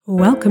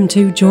Welcome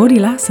to Geordie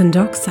Lass and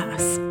Doc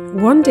Sass.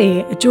 One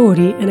day, a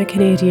Geordie and a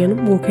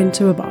Canadian walk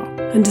into a bar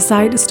and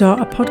decide to start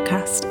a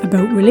podcast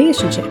about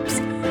relationships,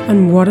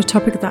 and what a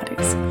topic that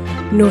is.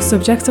 No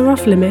subjects are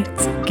off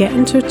limits. Get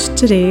in touch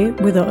today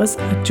with us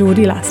at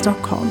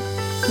geordielass.com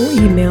or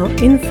email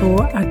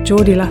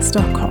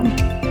info@geordielass.com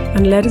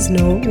and let us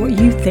know what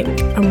you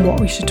think and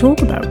what we should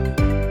talk about.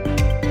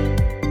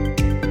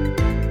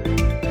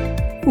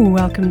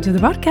 Welcome to the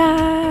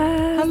podcast.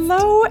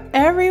 Hello,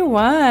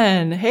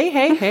 everyone.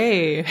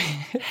 Hey.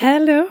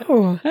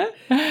 Hello.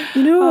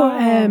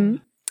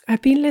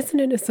 I've been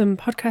listening to some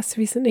podcasts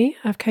recently.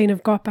 I've kind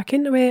of got back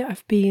into it.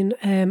 I've been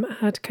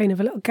had kind of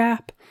a little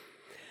gap.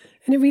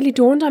 And it really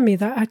dawned on me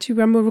that actually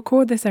when we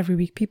record this every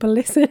week, people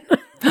listen.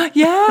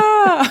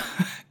 Yeah. I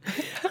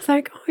was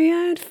like, oh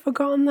yeah, I'd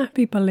forgotten that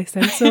people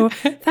listen. So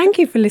thank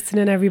you for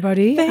listening,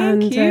 everybody.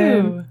 Thank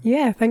you.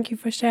 Thank you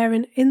for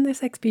sharing in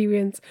this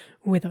experience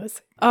with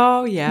us.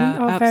 Oh, yeah.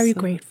 We are very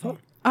grateful.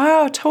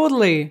 Oh,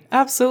 totally.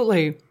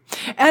 Absolutely.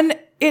 And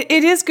it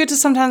is good to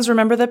sometimes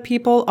remember that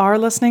people are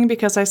listening,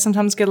 because I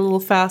sometimes get a little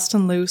fast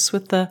and loose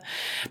with the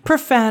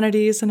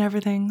profanities and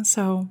everything.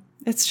 So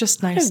it's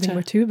just nice. I don't think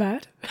we're too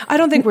bad. I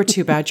don't think we're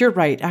too bad. You're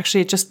right.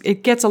 Actually,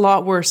 it gets a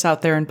lot worse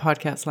out there in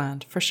podcast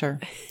land, for sure.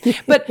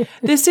 But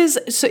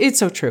it's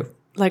so true.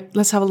 Like,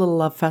 let's have a little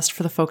love fest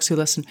for the folks who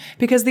listen,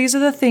 because these are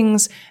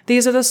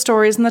the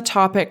stories and the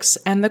topics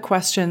and the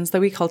questions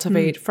that we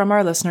cultivate from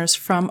our listeners,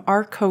 from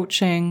our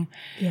coaching.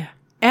 Yeah.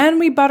 And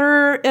we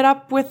butter it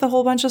up with a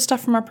whole bunch of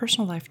stuff from our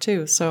personal life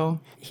too.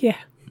 So yeah,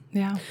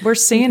 we're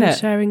seeing it.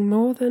 Sharing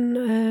more than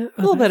a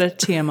little bit of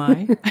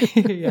TMI.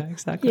 Yeah,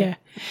 exactly. Yeah.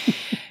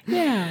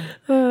 Yeah.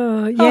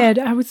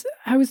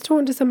 I was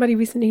talking to somebody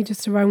recently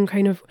just around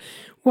kind of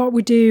what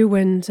we do,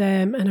 and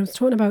I was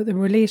talking about the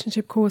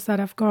relationship course that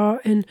I've got,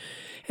 and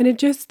it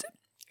just,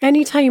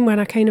 any time when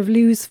I kind of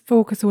lose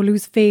focus or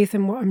lose faith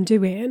in what I'm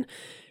doing,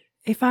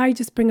 if I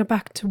just bring it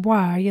back to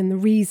why, and the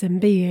reason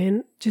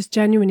being just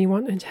genuinely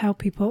wanting to help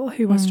people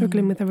who are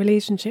struggling with their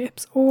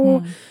relationships,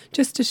 or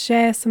just to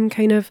share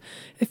a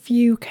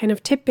few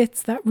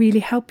tidbits that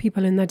really help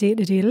people in their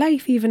day-to-day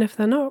life, even if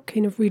they're not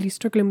kind of really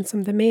struggling with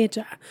something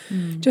major.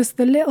 Just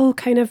the little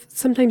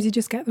sometimes you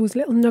just get those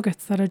little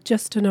nuggets that are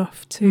just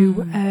enough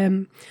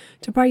to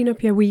brighten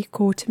up your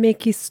week, or to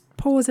make you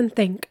pause and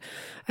think.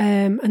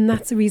 And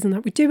that's the reason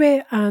that we do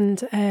it. And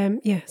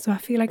so I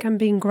feel like I'm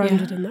being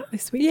grounded in that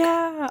this week.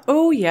 Yeah.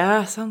 Oh,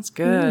 yeah. Sounds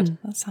good.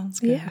 That sounds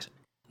good. Yeah.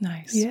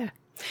 Nice. Yeah.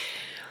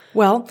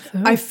 Well,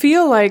 I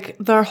feel like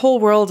the whole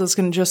world is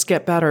going to just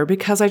get better,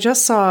 because I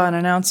just saw an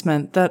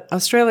announcement that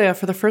Australia,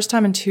 for the first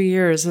time in 2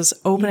 years, is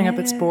opening up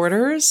its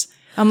borders.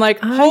 I'm like,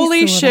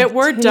 holy shit,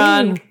 we're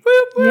done.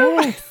 Whoop,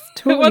 whoop. Yes,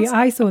 totally.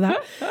 I saw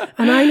that.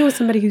 And I know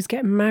somebody who's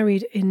getting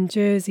married in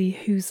Jersey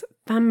whose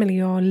family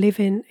are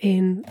living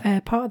in,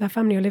 part of their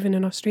family are living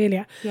in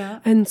Australia. Yeah.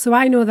 And so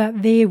I know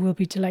that they will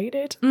be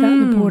delighted that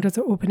the borders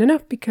are opening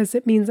up, because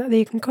it means that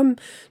they can come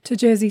to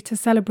Jersey to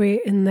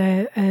celebrate in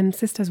their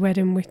sister's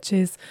wedding, which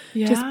is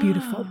just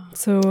beautiful.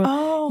 So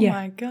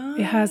my gosh.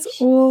 It has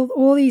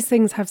all these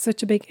things have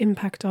such a big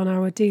impact on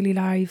our daily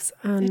lives,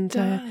 and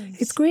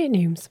it's great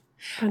news.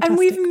 Fantastic. And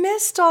we've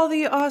missed all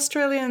the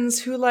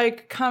Australians who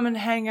come and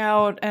hang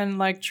out and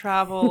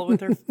travel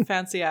with their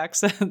fancy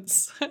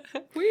accents.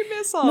 We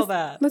miss all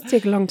that. Must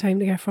take a long time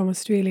to get from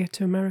Australia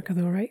to America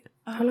though, right?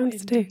 How long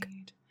does it take?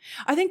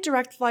 I think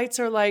direct flights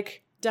are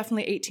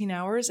definitely 18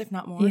 hours, if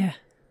not more. Yeah.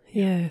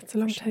 Yeah, it's a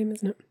long time,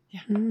 isn't it?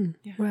 Yeah.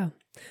 Yeah. Well,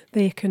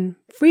 they can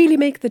freely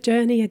make the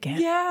journey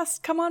again. Yes,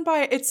 come on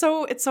by. It's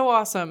so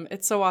awesome.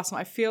 It's so awesome.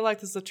 I feel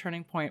like this is a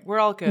turning point. We're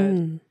all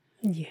good.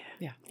 Yeah.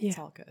 Yeah, it's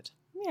all good.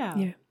 Yeah.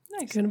 Yeah.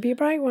 Nice. It's going to be a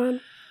bright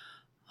one.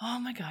 Oh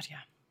my God,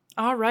 yeah.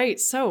 All right,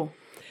 so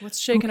what's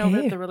shaking over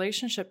at the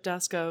relationship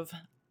desk of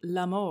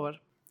L'Amour?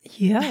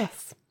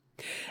 Yes.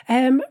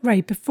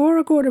 Right, before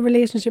I go to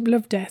relationship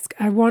love desk,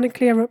 I want to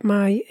clear up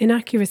my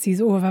inaccuracies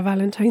over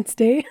Valentine's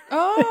Day.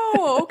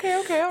 Oh, okay,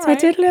 all right. So I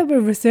did a little bit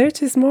of research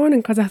this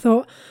morning, because I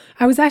thought,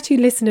 I was actually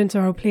listening to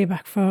our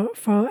playback for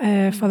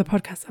the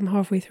podcast. I'm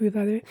halfway through,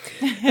 by the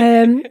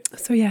way.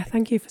 So yeah,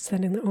 thank you for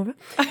sending that over.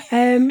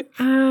 And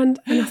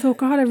I thought,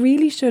 God, I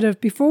really should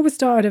have, before we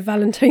started a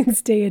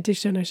Valentine's Day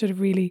edition, I should have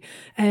really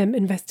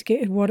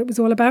investigated what it was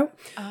all about.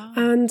 Oh.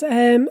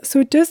 And so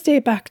it does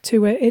date back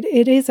to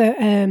it is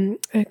a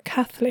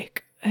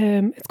Catholic.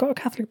 It's got a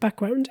Catholic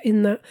background,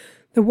 in that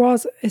there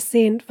was a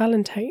Saint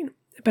Valentine.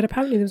 But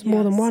apparently there's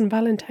more than one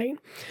Valentine.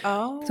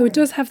 Oh. So it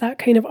does have that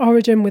kind of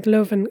origin with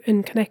love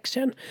and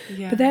connection.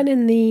 Yeah. But then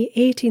in the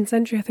 18th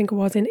century, I think it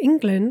was, in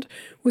England,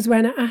 was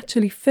when it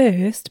actually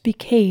first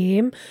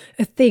became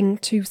a thing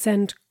to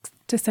send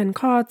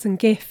cards and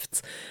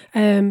gifts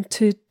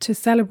to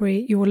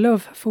celebrate your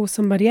love for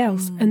somebody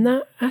else. And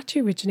that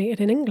actually originated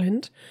in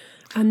England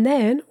and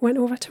then went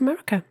over to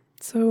America.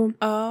 So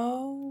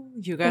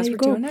you guys were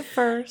doing it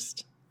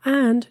first.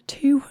 And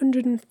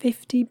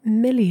 250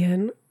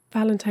 million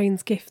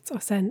Valentine's gifts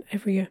are sent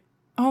every year.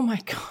 Oh my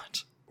God.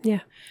 Yeah.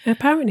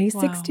 Apparently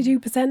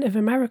 62% of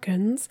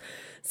Americans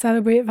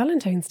celebrate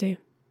Valentine's Day.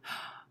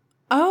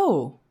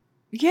 Oh.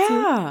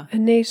 Yeah. A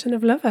nation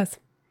of lovers.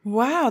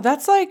 Wow.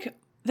 That's like,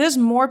 there's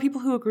more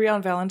people who agree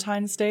on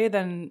Valentine's Day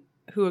than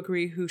who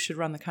agree who should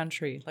run the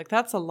country. Like,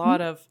 that's a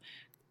lot of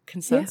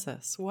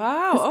consensus. Yeah.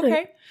 Wow. Isn't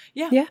okay. it?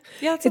 Yeah. Yeah.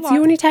 Yeah. It's the a lot.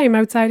 only time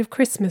outside of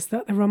Christmas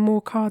that there are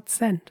more cards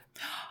sent.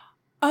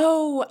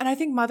 Oh, and I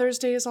think Mother's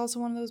Day is also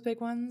one of those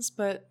big ones,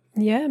 but...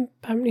 Yeah,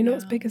 apparently not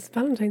as big as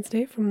Valentine's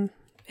Day, from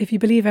if you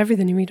believe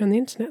everything you read on the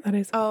internet, that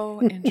is.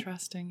 Oh,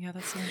 interesting. Yeah,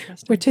 that's so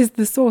interesting. Which is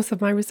the source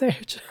of my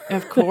research.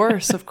 Of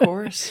course, of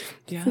course.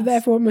 Yes. So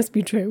therefore it must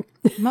be true.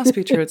 Must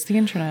be true. It's the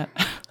internet.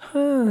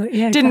 Oh,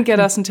 yeah, Didn't get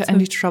us into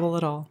any trouble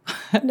at all.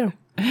 No.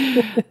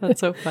 That's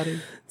so funny.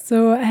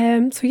 So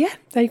yeah,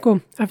 there you go.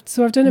 I've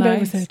done a bit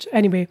of research.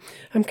 Anyway,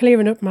 I'm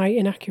clearing up my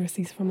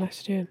inaccuracies from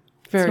last year.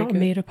 Very it's not good. a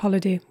made-up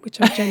holiday, which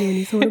I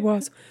genuinely thought it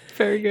was.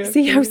 Very good.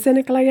 See how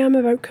cynical I am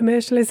about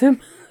commercialism?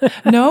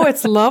 No,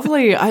 it's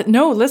lovely.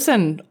 No,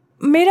 listen,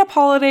 made-up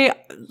holiday,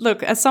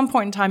 look, at some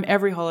point in time,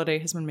 every holiday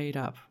has been made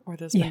up, or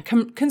there's been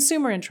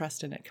consumer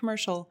interest in it,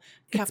 commercial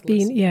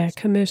capitalism. It's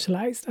been,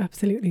 commercialised,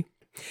 absolutely.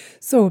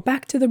 So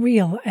back to the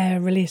real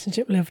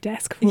relationship love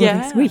desk for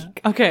this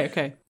week.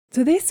 Okay.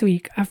 So this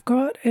week I've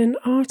got an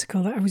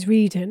article that I was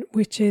reading,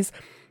 which is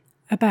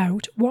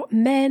about what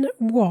men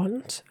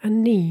want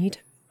and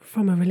need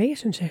from a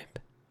relationship.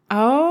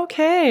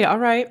 Okay, all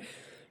right.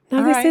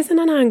 Now, this isn't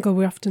an angle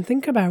we often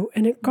think about,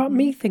 and it got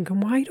me thinking,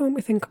 why don't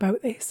we think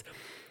about this?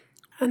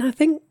 And I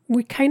think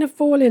we kind of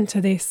fall into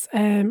this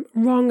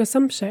wrong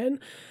assumption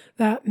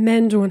that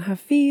men don't have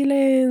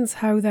feelings,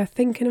 how they're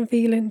thinking and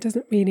feeling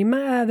doesn't really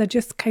matter. They're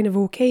just kind of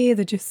okay.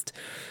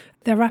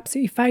 They're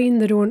absolutely fine.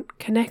 They don't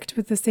connect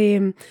with the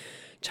same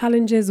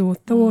challenges or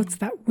thoughts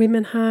that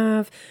women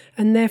have.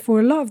 And therefore,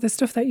 a lot of the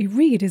stuff that you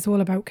read is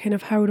all about kind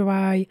of how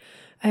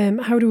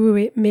do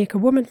we make a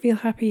woman feel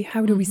happy?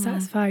 How do we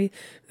satisfy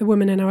the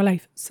woman in our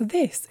life? So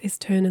this is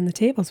turning the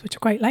tables, which I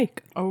quite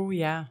like. Oh,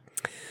 yeah.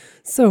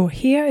 So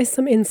here is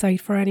some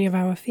insight for any of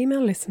our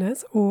female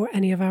listeners or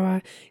any of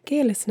our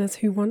gay listeners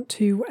who want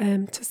to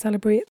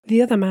celebrate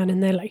the other man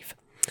in their life.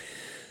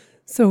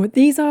 So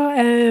these are,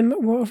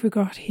 what have we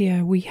got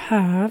here? We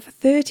have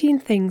 13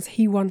 things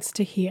he wants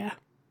to hear.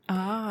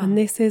 And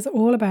this is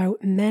all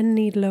about men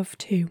need love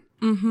too.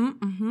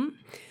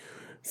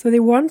 So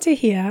they want to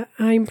hear,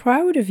 I'm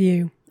proud of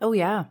you. Oh,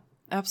 yeah.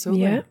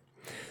 Absolutely. Yeah.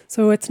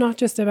 So it's not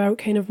just about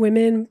kind of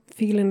women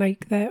feeling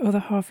like their other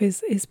half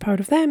is proud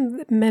of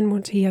them. Men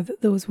want to hear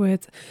those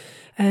words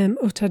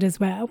uttered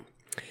as well.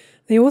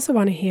 They also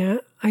want to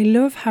hear, I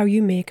love how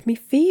you make me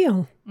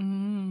feel.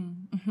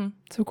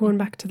 So going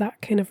back to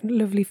that kind of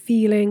lovely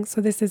feeling. So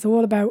this is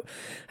all about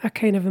a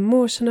kind of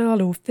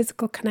emotional or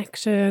physical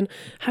connection,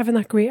 having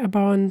that greater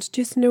bond,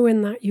 just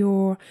knowing that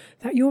your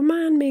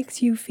man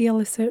makes you feel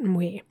a certain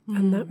way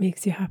and that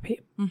makes you happy.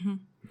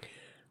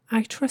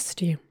 I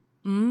trust you.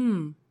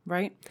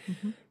 Right.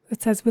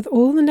 It says, with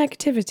all the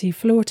negativity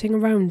floating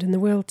around in the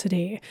world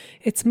today,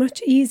 it's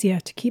much easier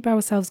to keep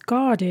ourselves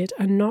guarded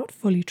and not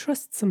fully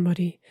trust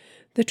somebody.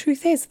 The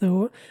truth is,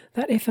 though,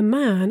 that if a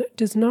man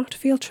does not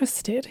feel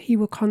trusted, he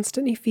will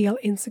constantly feel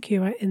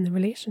insecure in the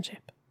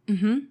relationship.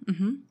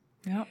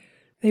 Yeah.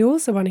 They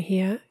also want to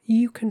hear,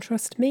 you can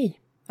trust me.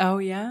 Oh,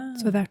 yeah.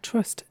 So that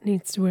trust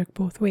needs to work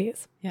both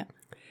ways. Yeah.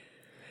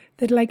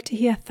 They'd like to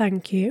hear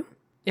thank you.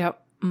 Yep.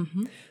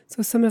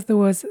 So some of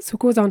those, so it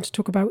goes on to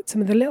talk about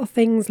some of the little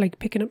things like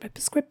picking up a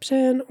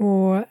prescription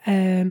or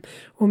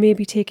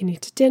maybe taking you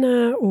to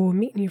dinner or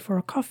meeting you for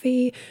a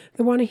coffee.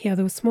 They want to hear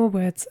those small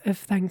words of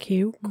thank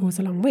you goes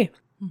a long way.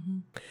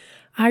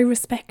 I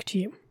respect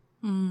you.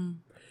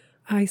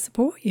 I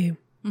support you.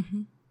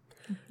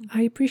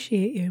 I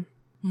appreciate you.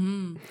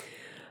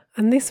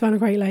 And this one I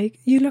quite like,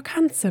 you look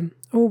handsome,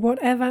 or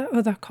whatever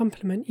other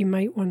compliment you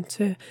might want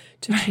to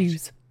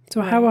choose. So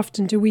how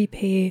often do we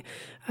pay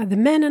the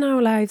men in our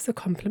lives a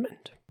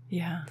compliment?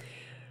 Yeah.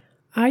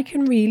 I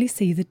can really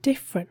see the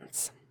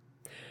difference.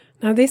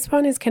 Now this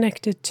one is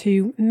connected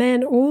to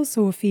men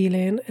also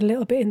feeling a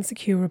little bit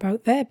insecure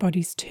about their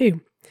bodies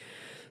too.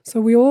 So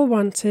we all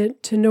want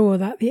to know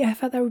that the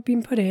effort that we've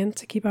been put in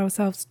to keep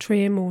ourselves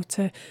trim or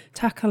to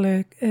tackle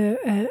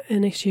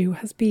an issue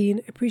has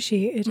been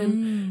appreciated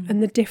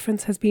and the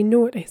difference has been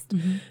noticed.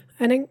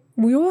 And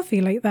we all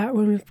feel like that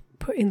when we've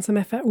put in some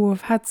effort or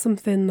have had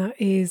something that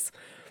is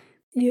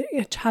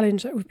a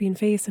challenge that we've been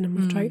facing and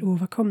we've tried to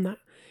overcome that.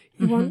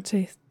 You want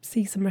to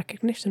see some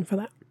recognition for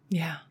that.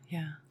 Yeah.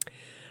 Yeah.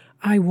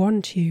 I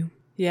want you.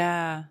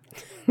 Yeah.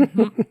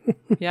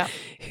 Yeah.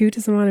 Who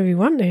doesn't want to be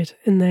wanted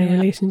in their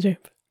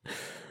relationship?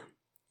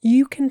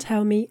 You can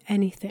tell me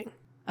anything.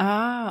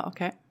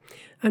 Okay.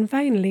 And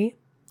finally,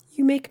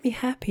 you make me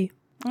happy.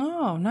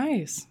 Oh,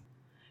 nice.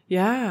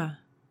 Yeah.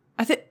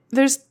 I think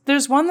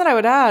there's one that I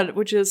would add,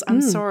 which is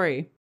I'm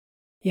sorry.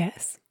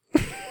 Yes.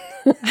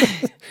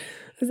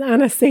 As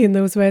Anna's saying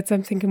those words,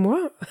 I'm thinking,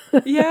 what?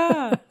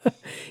 Yeah.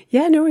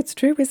 Yeah, no, it's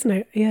true, isn't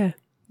it? Yeah.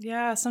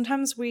 Yeah.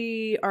 Sometimes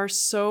we are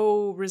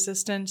so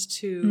resistant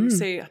to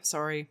say I'm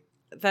sorry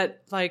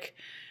that, like,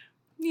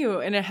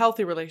 in a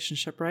healthy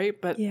relationship, right?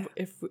 But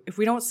if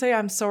we don't say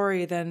I'm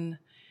sorry, then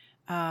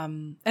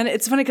And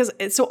it's funny because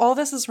so all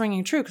this is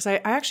ringing true because I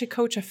actually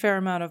coach a fair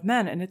amount of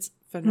men, and it's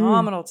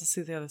phenomenal to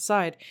see the other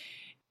side.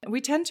 We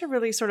tend to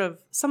really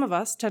some of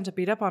us tend to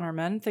beat up on our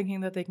men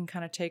thinking that they can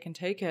kind of take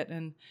it.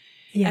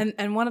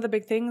 And one of the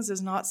big things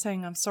is not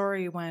saying I'm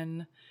sorry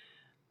when,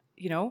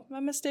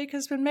 a mistake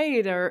has been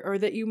made or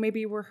that you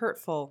maybe were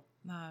hurtful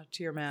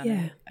to your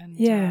man.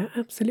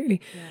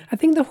 Absolutely. Yeah. I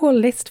think the whole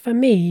list for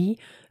me,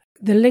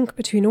 the link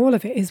between all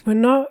of it is we're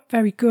not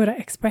very good at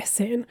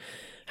expressing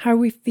how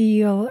we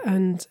feel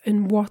and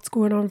what's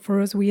going on for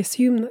us. We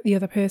assume that the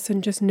other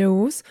person just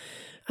knows.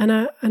 And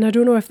I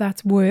don't know if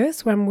that's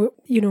worse when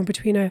we're,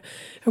 between a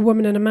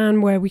woman and a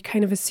man where we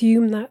kind of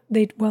assume that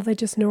they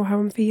just know how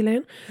I'm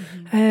feeling,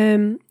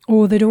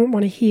 or they don't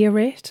want to hear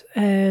it,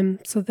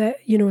 so that,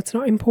 it's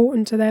not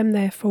important to them,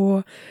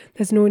 therefore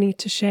there's no need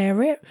to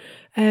share it.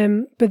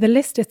 But the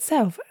list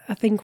itself, I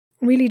think,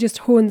 really just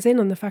hones in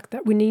on the fact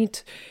that we need,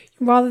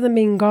 rather than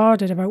being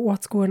guarded about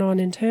what's going on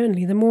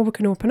internally, the more we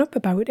can open up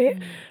about it.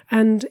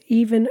 And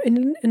even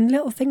in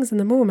little things in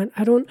the moment,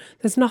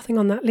 there's nothing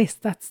on that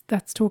list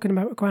that's talking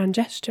about a grand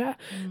gesture.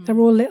 They're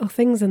all little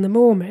things in the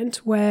moment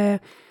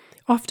where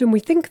often we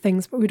think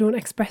things, but we don't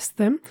express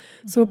them.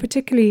 So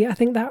particularly, I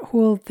think that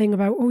whole thing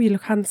about, oh, you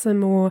look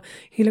handsome, or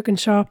you're looking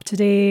sharp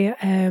today,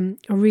 I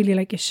really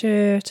like your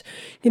shirt,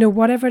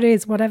 whatever it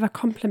is, whatever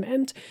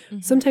compliment,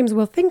 sometimes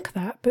we'll think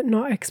that, but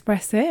not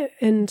express it.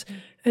 And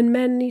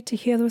men need to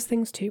hear those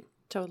things too.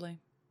 Totally.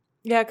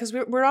 Yeah, because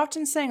we're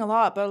often saying a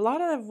lot, but a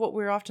lot of what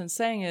we're often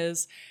saying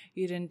is,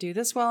 you didn't do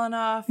this well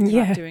enough,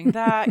 you're not doing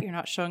that, you're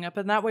not showing up.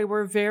 And that way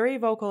we're very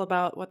vocal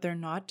about what they're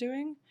not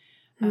doing.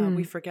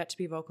 We forget to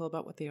be vocal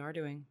about what they are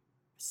doing.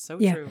 So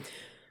true.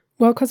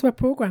 Well, because we're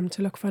programmed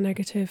to look for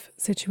negative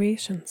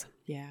situations.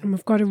 Yeah. And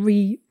we've got to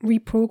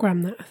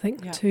reprogram that, I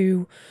think,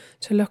 to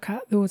look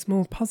at those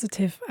more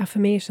positive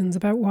affirmations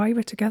about why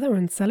we're together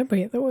and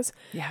celebrate those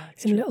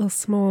in little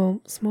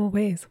small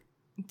ways.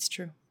 It's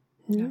true.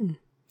 Yeah.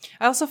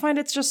 I also find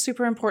it's just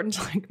super important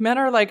to, men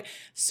are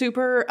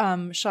super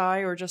shy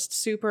or just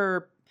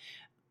super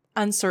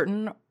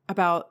uncertain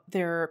about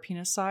their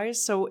penis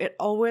size. So it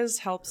always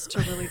helps to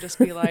really just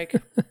be like,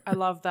 I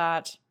love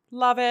that.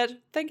 Love it.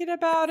 Thinking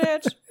about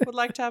it. Would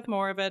like to have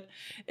more of it.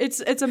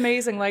 It's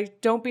amazing.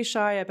 Don't be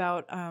shy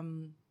about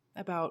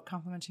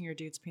complimenting your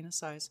dude's penis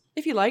size.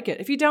 If you like it.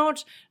 If you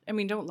don't,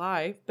 don't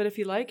lie. But if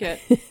you like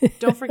it,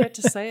 don't forget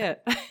to say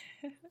it.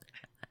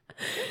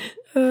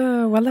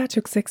 Well, that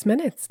took 6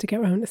 minutes to get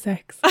round to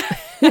sex.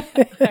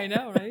 I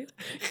know, right?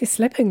 You're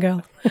slipping,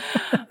 girl.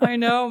 I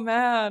know,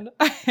 man.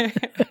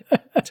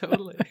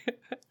 Totally.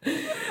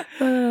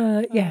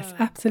 Yes,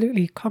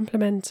 absolutely.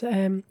 Compliment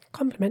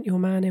your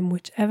man in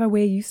whichever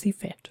way you see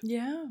fit.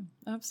 Yeah,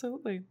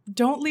 absolutely.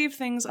 Don't leave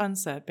things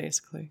unsaid,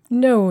 basically.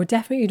 No,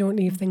 definitely don't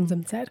leave things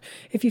unsaid.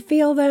 If you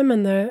feel them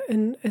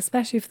and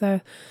especially if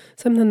they're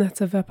something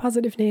that's of a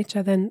positive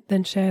nature,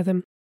 then share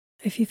them.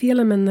 If you feel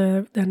them and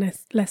they're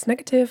less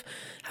negative,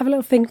 have a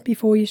little think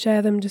before you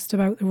share them, just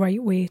about the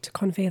right way to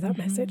convey that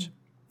message.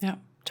 Yeah,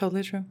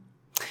 totally true.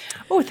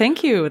 Oh,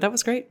 thank you. That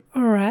was great.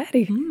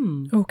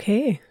 Alrighty.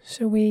 Okay.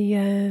 Shall we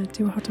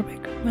do a hot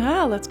topic?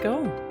 Let's go.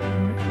 All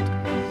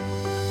right.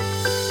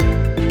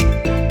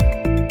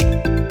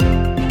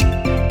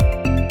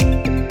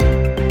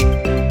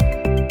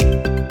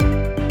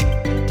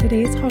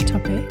 Today's hot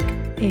topic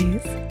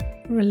is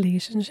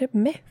relationship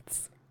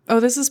myths. Oh,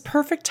 this is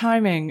perfect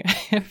timing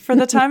for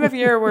the time of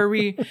year where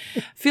we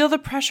feel the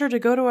pressure to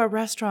go to a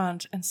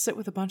restaurant and sit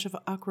with a bunch of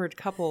awkward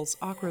couples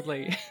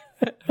awkwardly.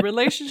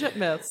 Relationship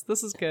myths.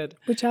 This is good.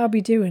 Which I'll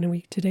be doing a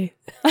week today.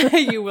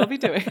 You will be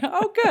doing.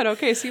 Oh, good.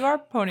 Okay, so you are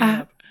ponying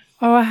up.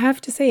 Oh, I have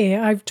to say,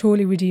 I've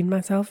totally redeemed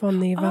myself on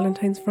the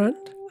Valentine's front.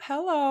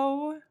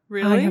 Hello.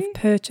 Really? I have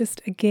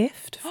purchased a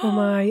gift for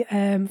my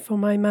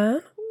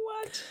man.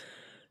 What?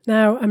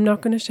 Now, I'm not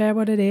going to share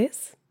what it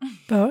is,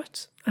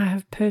 but I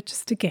have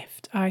purchased a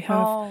gift. I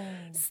have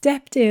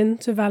stepped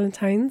into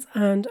Valentine's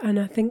and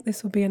I think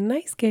this will be a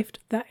nice gift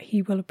that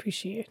he will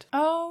appreciate.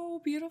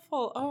 Oh,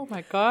 beautiful. Oh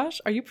my gosh.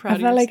 Are you proud of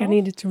yourself? I felt like I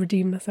needed to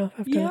redeem myself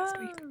after last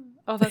week.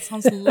 Oh, that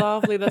sounds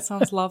lovely. That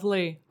sounds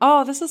lovely.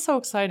 Oh, this is so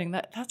exciting.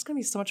 That's going to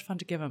be so much fun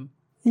to give him.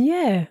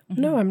 Yeah.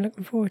 No, I'm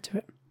looking forward to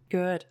it.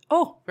 Good.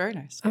 Oh, very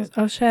nice.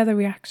 I'll share the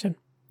reaction.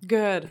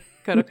 Good.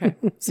 Okay.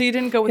 So you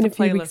didn't go with the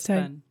playlist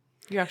then?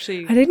 You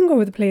actually... I didn't go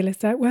with the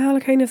playlist. I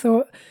kind of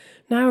thought...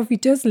 Now, if he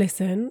does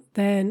listen,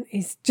 then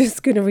he's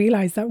just going to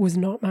realise that was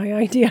not my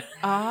idea.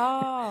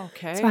 Oh,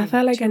 okay. So I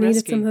felt like I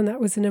needed something that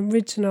was an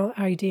original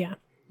idea.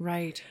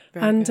 Right.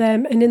 And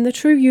in the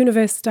true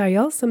universe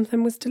style,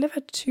 something was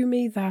delivered to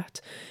me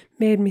that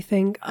made me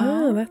think,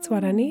 that's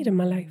what I need in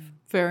my life.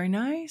 Very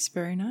nice.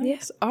 Very nice.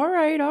 Yes. All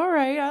right.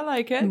 I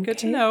like it. Okay. Good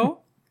to know.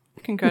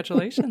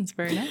 Congratulations.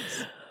 Very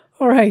nice.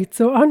 All right.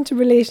 So on to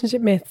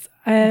relationship myths.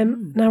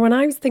 Now, when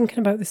I was thinking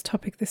about this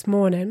topic this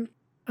morning,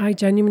 I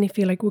genuinely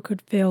feel like we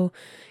could fill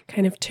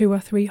kind of 2 or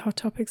 3 hot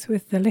topics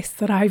with the list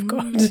that I've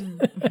got.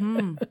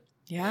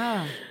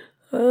 Yeah.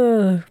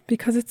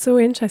 Because it's so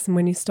interesting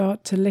when you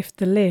start to lift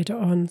the lid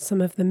on some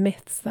of the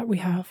myths that we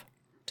have.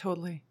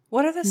 Totally.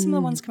 What are some of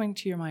the ones coming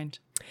to your mind?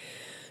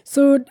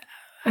 So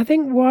I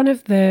think one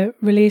of the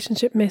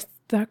relationship myths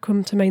that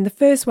come to mind, the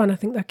first one I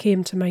think that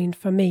came to mind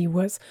for me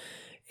was,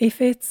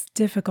 if it's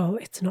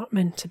difficult, it's not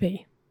meant to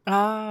be.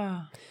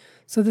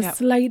 So the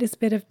slightest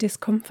bit of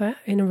discomfort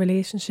in a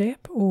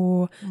relationship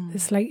or the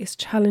slightest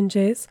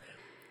challenges,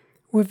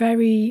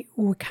 we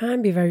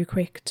can be very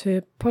quick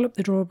to pull up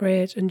the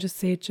drawbridge and just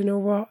say, do you know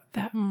what,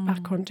 that I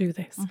can't do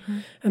this,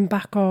 and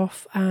back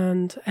off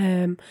and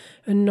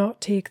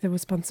not take the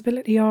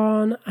responsibility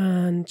on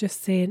and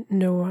just say,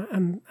 no,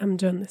 I'm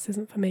done. This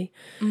isn't for me.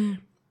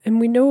 And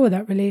we know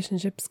that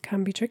relationships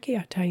can be tricky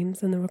at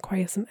times and they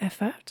require some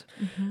effort.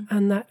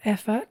 And that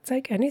effort, it's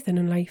like anything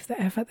in life, the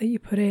effort that you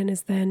put in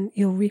is then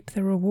you'll reap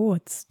the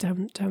rewards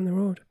down the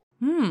road.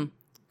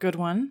 Good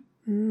one.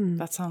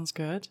 That sounds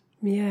good.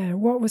 Yeah.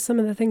 What were some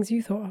of the things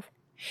you thought of?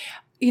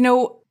 You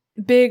know,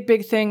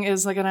 big thing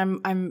is like,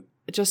 and I'm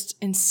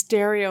just in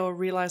stereo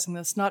realizing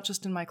this, not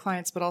just in my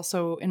clients, but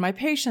also in my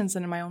patients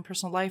and in my own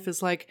personal life,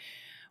 is like,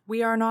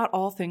 we are not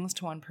all things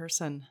to one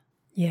person.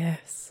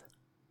 Yes.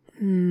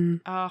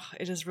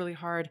 It is really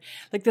hard.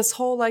 Like this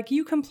whole, like,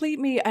 you complete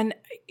me. And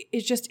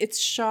it's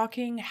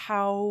shocking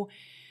how,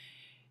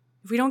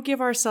 if we don't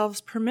give ourselves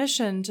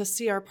permission to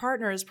see our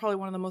partner as probably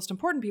one of the most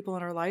important people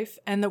in our life,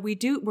 and that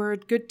we're a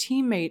good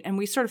teammate, and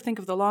we sort of think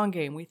of the long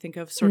game. We think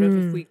of sort of,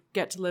 if we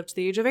get to live to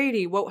the age of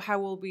 80, how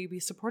will we be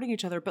supporting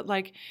each other? But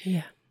like,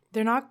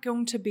 they're not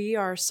going to be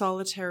our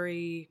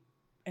solitary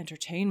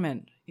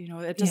entertainment. You know,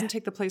 it doesn't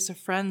take the place of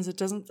friends. It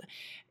doesn't,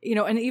 you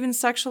know, and even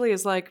sexually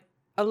is like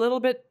a little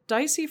bit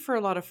dicey for a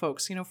lot of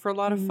folks. You know, for a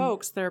lot of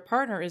folks, their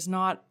partner is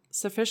not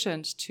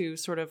sufficient to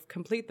sort of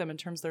complete them in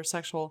terms of their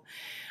sexual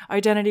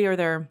identity or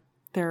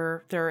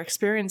their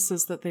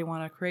experiences that they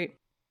want to create.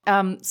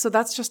 So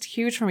that's just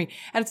huge for me.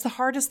 And it's the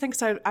hardest thing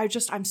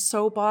because I'm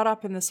so bought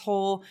up in this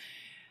whole,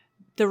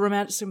 the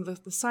romance,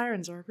 the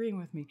sirens are agreeing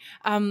with me.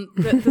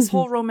 This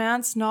whole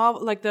romance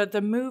novel, like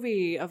the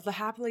movie of the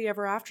happily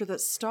ever after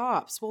that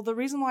stops. Well, the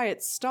reason why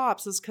it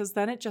stops is because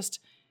then it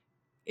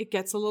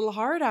gets a little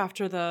hard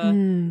after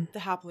the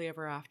happily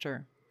ever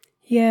after.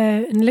 Yeah,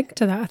 and linked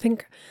to that, I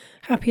think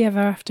happy ever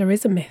after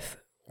is a myth,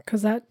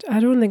 because I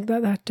don't think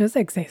that does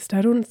exist.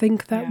 I don't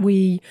think that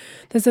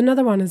there's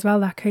another one as well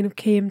that kind of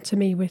came to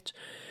me, which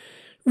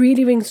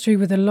really rings true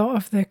with a lot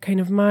of the kind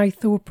of my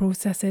thought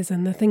processes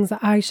and the things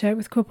that I share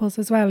with couples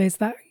as well, is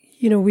that,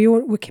 you know,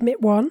 we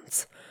commit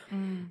once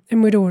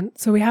and we don't.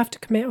 So we have to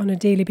commit on a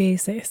daily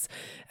basis.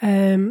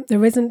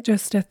 There isn't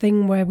just a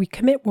thing where we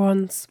commit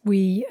once,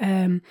 we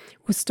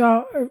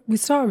start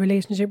a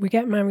relationship, we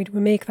get married, we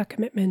make that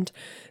commitment,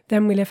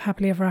 then we live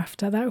happily ever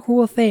after. That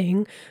whole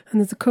thing, and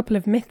there's a couple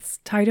of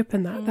myths tied up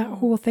in that. That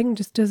whole thing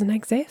just doesn't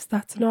exist.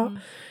 That's not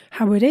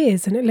how it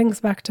is. And it links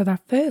back to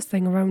that first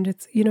thing around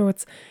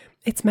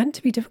it's meant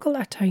to be difficult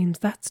at times.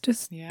 That's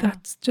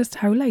just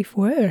how life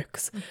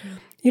works.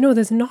 You know,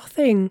 there's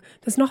nothing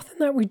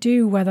that we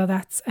do, whether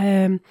that's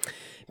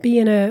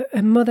being a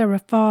mother, a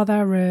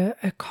father,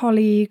 a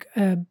colleague,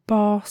 a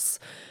boss,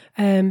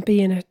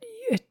 being a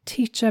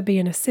teacher,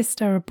 being a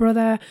sister, a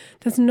brother.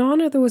 There's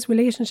none of those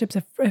relationships,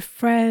 a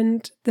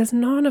friend. There's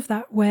none of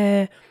that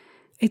where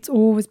it's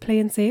always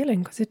plain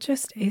sailing, because it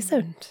just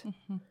isn't.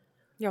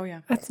 Oh,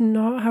 yeah. That's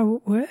not how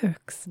it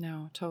works.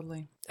 No,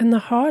 totally. And the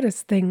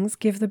hardest things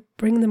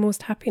bring the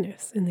most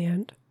happiness in the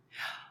end.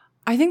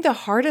 I think the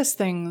hardest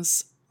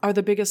things are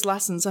the biggest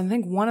lessons. I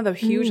think one of the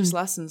hugest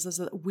lessons is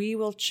that we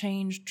will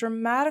change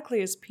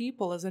dramatically as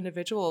people, as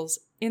individuals,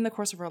 in the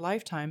course of our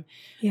lifetime.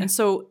 Yeah. And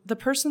so the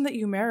person that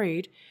you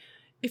married,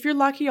 if you're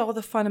lucky, all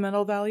the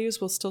fundamental values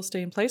will still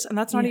stay in place. And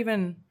that's not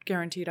even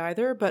guaranteed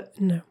either. But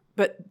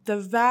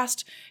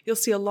you'll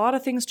see a lot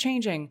of things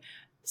changing.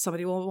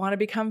 Somebody will want to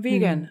become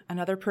vegan.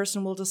 Another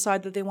person will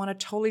decide that they want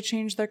to totally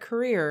change their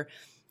career.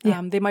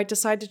 They might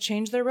decide to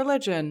change their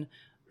religion.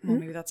 Well,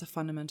 maybe that's a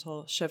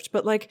fundamental shift.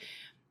 But like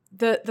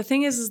the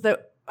thing is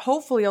that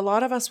hopefully a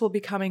lot of us will be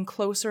coming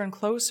closer and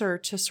closer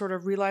to sort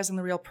of realizing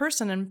the real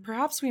person. And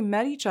perhaps we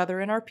met each other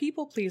in our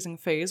people-pleasing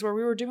phase where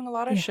we were doing a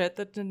lot of shit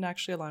that didn't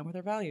actually align with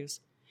our values.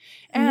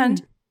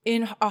 And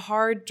in a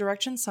hard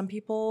direction, some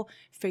people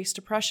face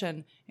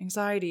depression,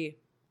 anxiety,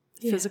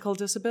 physical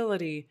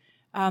disability.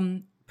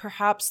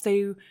 Perhaps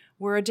they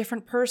were a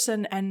different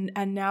person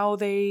and now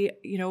they,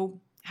 you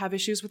know, have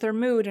issues with their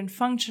mood and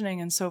functioning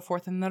and so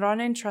forth, and they're not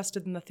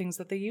interested in the things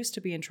that they used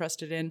to be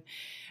interested in.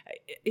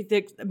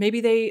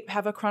 Maybe they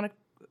have a chronic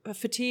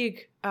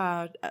fatigue,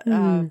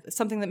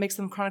 something that makes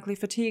them chronically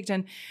fatigued,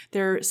 and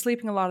they're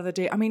sleeping a lot of the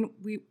day. I mean,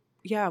 we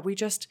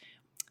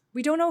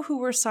don't know who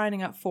we're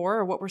signing up for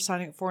or what we're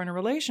signing up for in a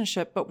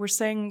relationship, but we're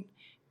saying,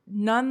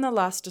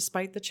 nonetheless,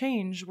 despite the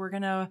change, we're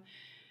going to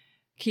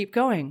keep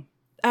going.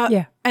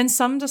 And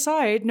some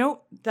decide,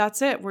 nope,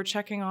 that's it. We're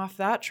checking off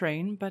that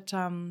train. But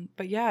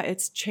yeah,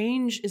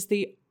 change is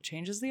the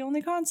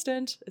only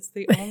constant. It's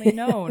the only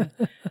known.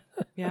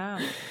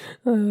 Yeah.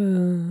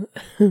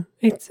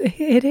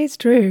 It is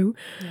true.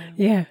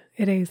 Yeah,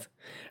 it is.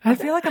 I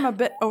feel like I'm a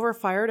bit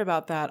overfired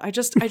about that. I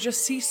just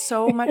see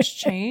so much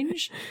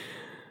change.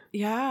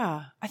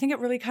 Yeah. I think it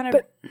really kind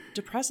of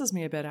depresses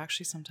me a bit,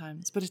 actually,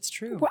 sometimes, but it's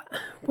true.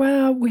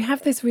 Well, we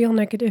have this real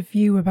negative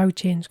view about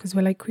change because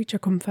we're like creature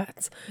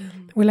comforts.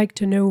 We like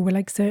to know, we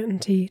like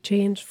certainty.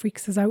 Change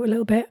freaks us out a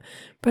little bit,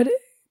 but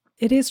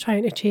it is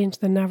trying to change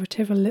the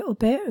narrative a little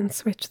bit and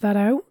switch that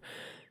out.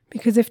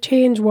 Because if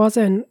change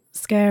wasn't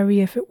scary,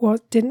 if it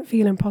didn't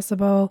feel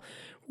impossible,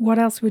 what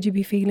else would you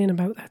be feeling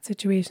about that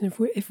situation?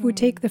 If we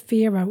take the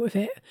fear out of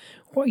it,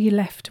 what are you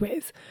left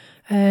with?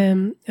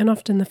 And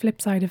often the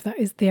flip side of that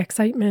is the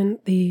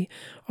excitement, the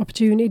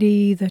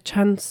opportunity, the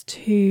chance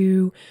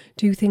to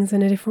do things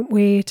in a different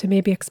way, to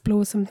maybe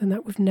explore something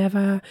that we've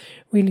never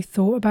really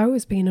thought about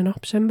as being an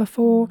option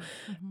before.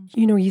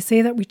 You know, you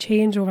say that we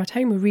change over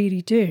time, we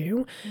really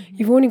do.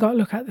 You've only got to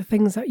look at the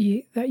things that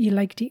you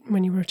liked eating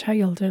when you were a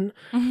child, and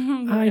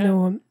I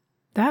know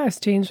that has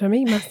changed for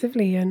me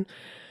massively. And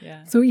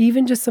so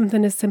even just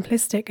something as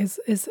simplistic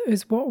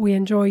as what we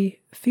enjoy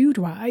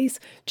food-wise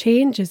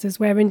changes as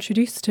we're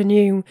introduced to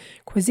new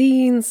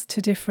cuisines,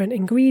 to different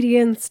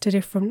ingredients, to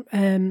different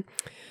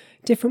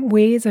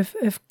ways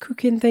of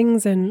cooking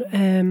things,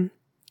 and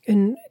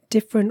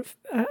different,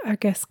 I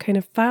guess, kind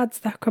of fads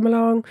that come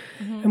along.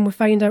 And we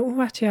find out,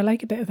 oh, actually, I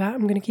like a bit of that.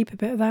 I'm going to keep a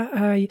bit of that.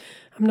 I'm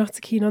not so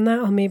keen on that.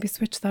 I'll maybe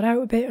switch that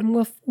out a bit, and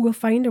we'll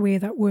find a way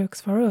that works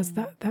for us,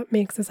 that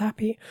makes us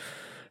happy.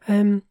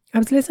 I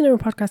was listening to a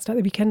podcast at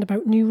the weekend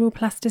about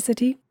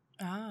neuroplasticity,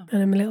 and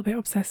I'm a little bit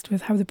obsessed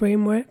with how the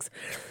brain works.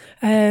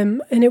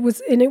 And it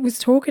was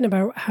talking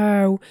about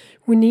how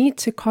we need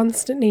to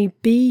constantly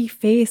be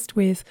faced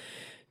with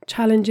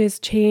challenges,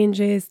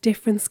 changes,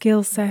 different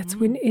skill sets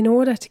in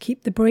order to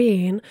keep the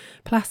brain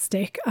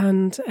plastic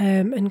and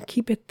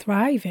keep it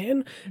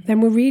thriving. Then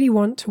we really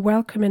want to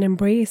welcome and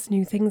embrace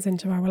new things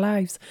into our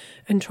lives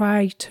and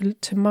try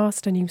to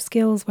master new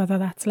skills, whether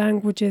that's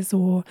languages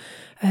or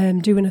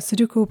doing a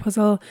Sudoku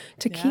puzzle,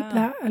 to keep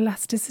that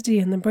elasticity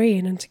in the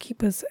brain and to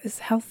keep us as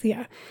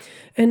healthier.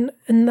 And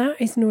that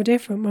is no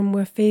different when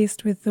we're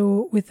faced with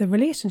the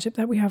relationship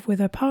that we have with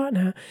a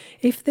partner.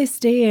 If they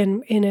stay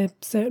in a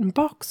certain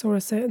box or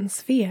a certain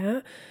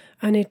sphere,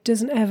 and it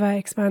doesn't ever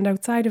expand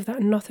outside of that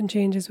and nothing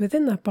changes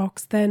within that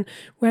box, then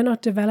we're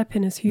not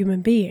developing as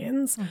human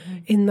beings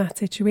in that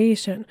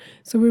situation.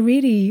 So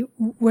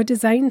we're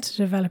designed to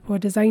develop, we're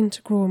designed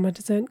to grow, and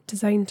we're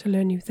designed to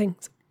learn new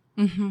things.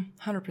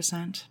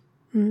 100%.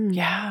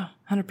 Yeah,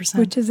 100%.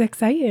 Which is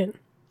exciting.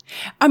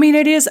 I mean,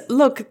 it is.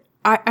 Look,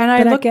 I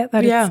get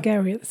that it's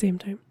scary at the same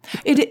time.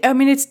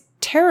 It's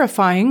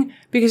terrifying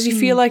because you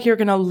feel like you're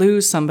going to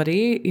lose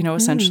somebody, you know,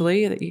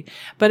 essentially.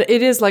 But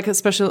it is like,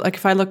 especially like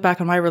if I look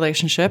back on my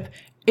relationship,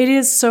 it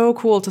is so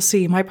cool to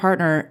see my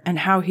partner and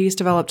how he's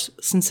developed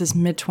since his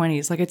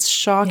mid-20s. Like, it's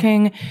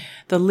shocking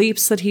the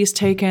leaps that he's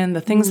taken,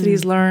 the things that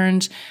he's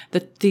learned,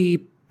 the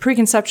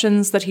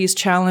preconceptions that he's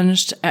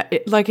challenged.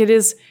 It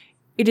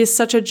is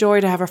such a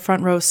joy to have a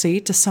front row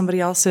seat to somebody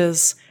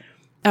else's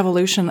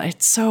evolution.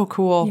 It's so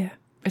cool. Yeah.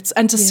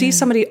 And to see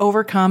somebody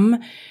overcome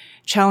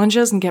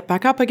challenges and get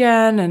back up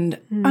again, and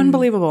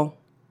unbelievable.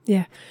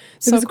 Yeah.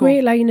 There was a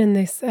great line in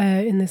this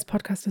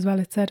podcast as well.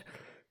 It said,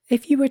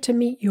 if you were to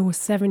meet your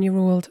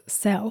 7-year-old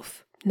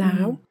self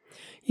now,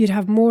 you'd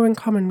have more in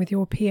common with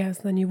your peers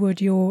than you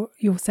would your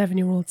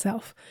 7-year-old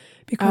self,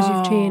 because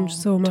you've changed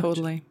so much.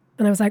 Totally.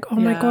 And I was like, oh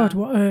my God,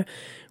 what a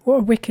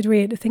wicked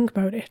way to think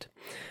about it.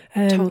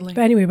 Totally.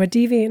 But anyway, we're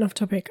deviating off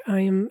topic. I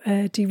am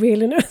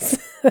derailing us.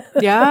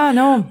 Yeah,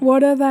 no.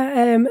 What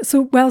other?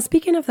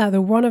 Speaking of that,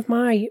 though, one of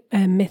my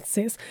myths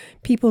is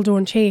people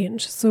don't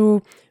change.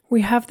 So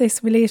we have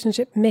this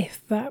relationship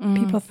myth that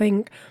people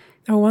think,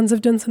 oh, once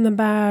have done something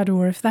bad,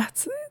 or if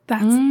that's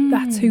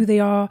who they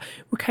are.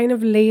 We kind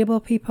of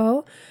label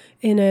people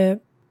in a.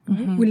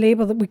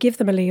 We give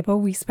them a label,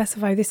 we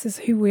specify this is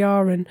who we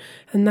are, and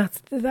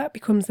that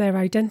becomes their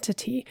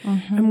identity.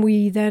 And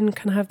we then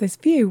can have this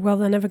view, well,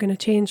 they're never going to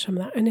change from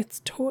that. And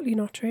it's totally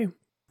not true.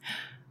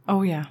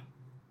 Oh, yeah.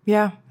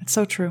 Yeah, it's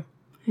so true.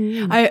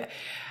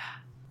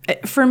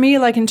 For me,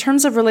 like in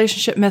terms of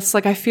relationship myths,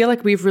 like I feel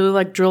like we've really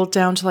like drilled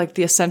down to like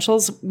the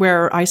essentials,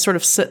 where I sort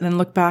of sit and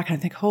look back and I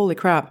think, holy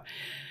crap,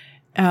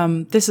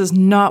 this is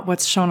not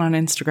what's shown on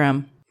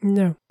Instagram.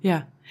 No.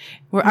 Yeah.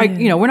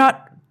 We're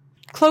not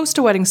close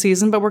to wedding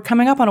season, but we're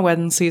coming up on a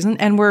wedding season,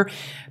 and we're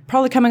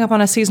probably coming up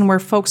on a season where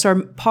folks are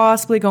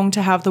possibly going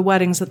to have the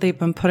weddings that they've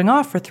been putting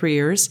off for 3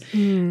 years.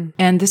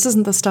 And this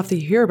isn't the stuff that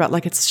you hear about.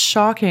 Like, it's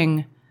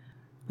shocking.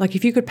 Like,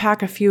 if you could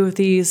pack a few of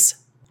these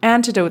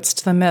antidotes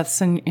to the myths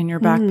in your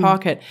back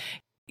pocket,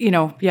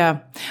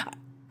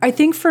 I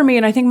think for me,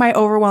 and I think my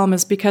overwhelm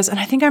is because, and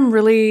I think I'm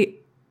really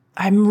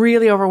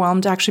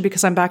overwhelmed actually,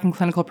 because I'm back in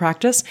clinical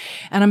practice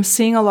and I'm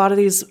seeing a lot of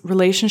these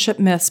relationship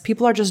myths.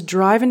 People are just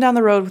driving down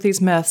the road with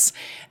these myths.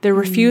 They're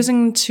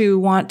refusing to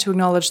want to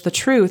acknowledge the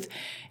truth.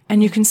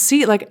 And you can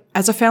see, like,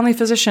 as a family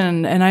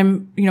physician, and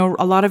I'm,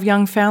 a lot of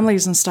young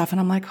families and stuff, and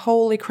I'm like,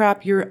 holy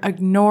crap, you're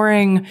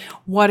ignoring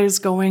what is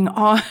going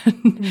on.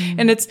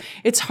 And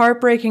it's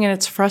heartbreaking and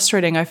it's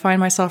frustrating. I find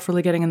myself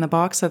really getting in the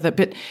box of it.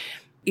 But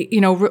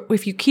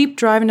if you keep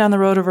driving down the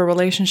road of a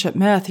relationship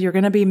myth, you're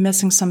going to be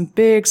missing some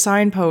big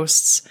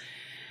signposts.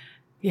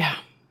 Yeah.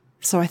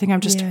 So I think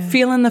I'm just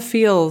feeling the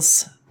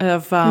feels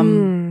of,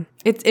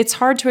 it's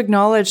hard to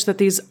acknowledge that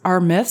these are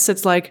myths.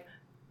 It's like,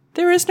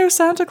 there is no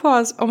Santa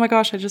Claus. Oh my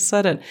gosh, I just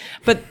said it.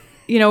 But,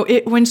 you know,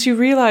 once you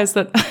realize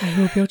that. I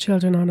hope your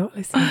children are not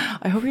listening.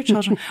 I hope your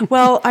children.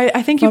 Well,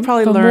 I think you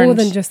probably for learned. more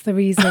than just the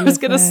reason of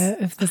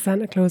the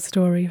Santa Claus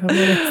story. If I'm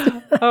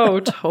honest. Oh,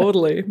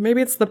 totally.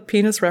 Maybe it's the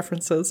penis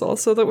references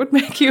also that would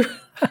make you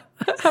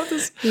have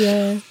this.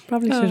 Yeah,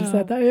 probably should have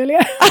said that earlier.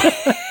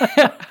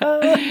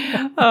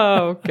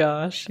 Oh,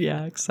 gosh.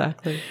 Yeah,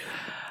 exactly.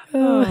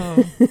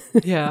 Oh,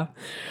 yeah.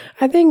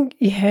 I think,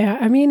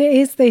 I mean, it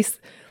is this.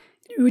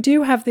 We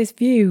do have this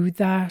view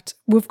that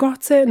we've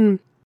got certain,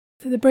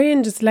 the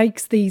brain just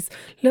likes these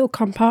little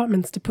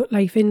compartments to put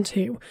life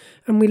into.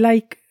 And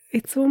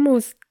it's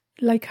almost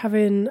like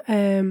having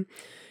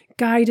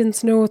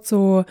guidance notes,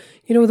 or,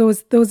 you know,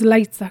 those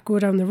lights that go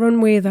down the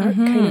runway that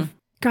kind of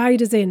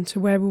guide us into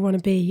where we want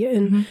to be.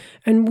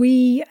 And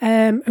we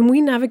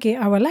navigate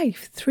our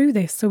life through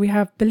this. So we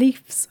have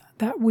beliefs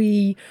that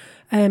we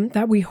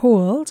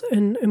hold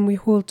and we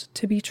hold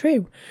to be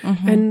true.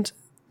 And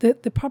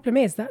the problem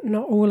is that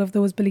not all of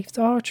those beliefs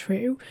are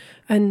true,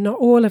 and not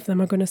all of them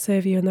are going to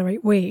serve you in the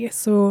right way.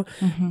 So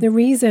the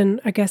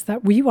reason, I guess,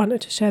 that we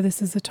wanted to share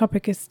this as a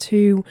topic is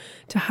to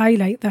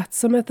highlight that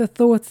some of the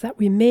thoughts that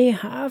we may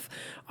have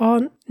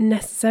aren't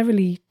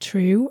necessarily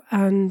true,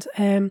 and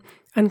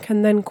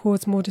can then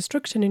cause more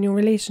destruction in your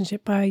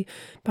relationship by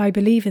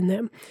believing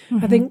them.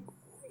 I think,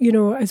 you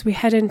know, as we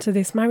head into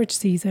this marriage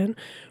season,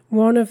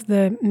 one of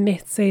the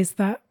myths is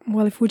that,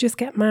 well, if we just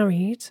get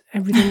married,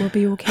 everything will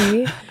be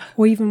okay.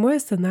 Or even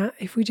worse than that,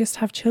 if we just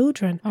have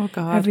children,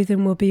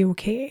 everything will be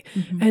okay.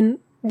 And,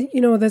 you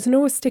know, there's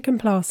no stick and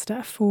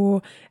plaster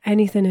for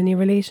anything in your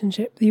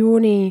relationship. The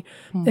only,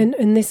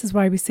 and this is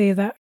why we say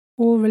that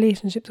all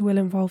relationships will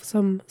involve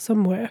some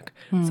work,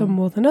 some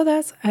more than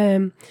others.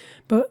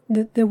 But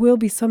there will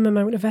be some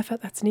amount of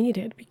effort that's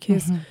needed,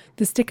 because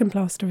the stick and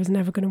plaster is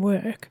never going to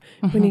work.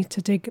 We need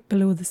to dig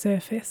below the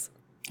surface.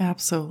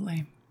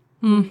 Absolutely.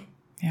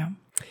 Yeah.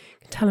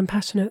 Tell I'm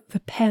passionate. The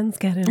pen's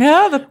getting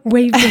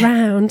waved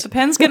around. The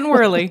pen's getting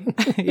whirly.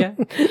 Yeah.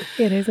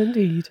 It is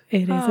indeed.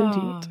 It is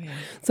indeed. Yeah.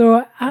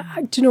 So,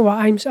 do you know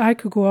what? I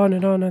could go on,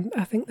 and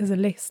I think there's a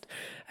list.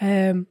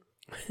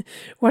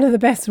 One of the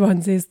best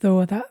ones is,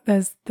 though, that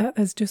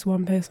there's just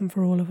one person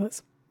for all of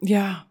us.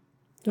 Yeah.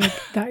 Like,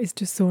 that is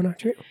just so not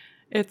true.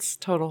 It's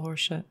total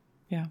horseshit.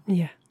 Yeah.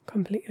 Yeah,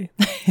 completely.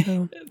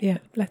 So, yeah,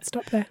 let's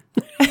stop there.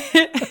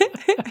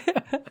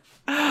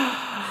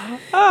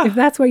 If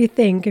that's what you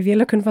think, if you're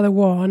looking for the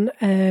one,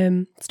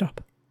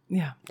 stop.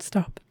 Yeah.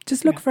 Stop.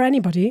 Just look for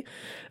anybody,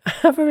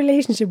 have a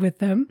relationship with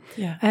them.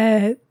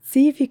 Yeah.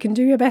 See if you can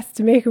do your best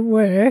to make it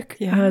work,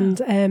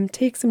 and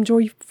take some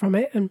joy from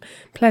it and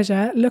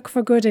pleasure. Look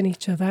for good in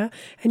each other,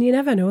 and you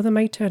never know, they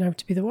might turn out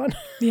to be the one.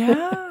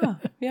 Yeah.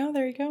 Yeah,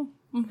 there you go.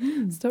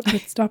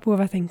 Stop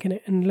overthinking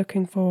it and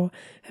looking for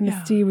a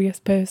mysterious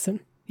person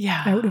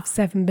out of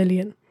 7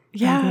 billion.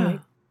 Yeah.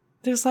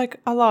 There's like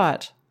a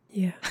lot.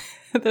 Yeah.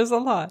 There's a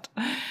lot.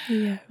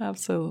 Yeah.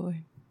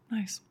 Absolutely.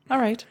 Nice. All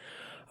right.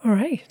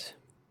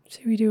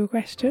 Should we do a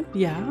question?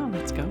 Yeah,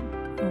 let's go.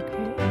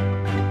 Okay.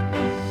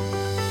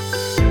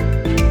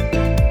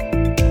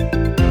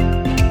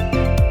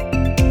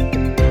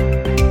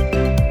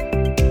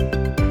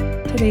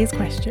 Today's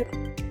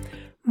question.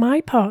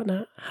 My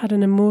partner had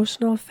an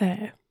emotional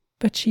affair,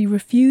 but she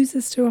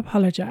refuses to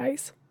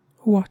apologise.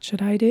 What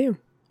should I do?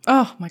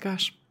 Oh my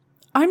gosh.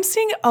 I'm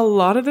seeing a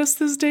lot of this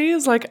these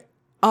days, like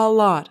a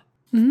lot.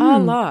 A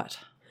lot.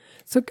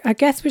 So I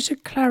guess we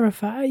should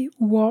clarify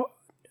what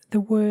the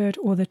word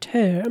or the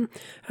term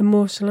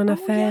emotional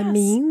affair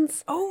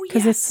means. Oh, yes.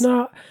 Because it's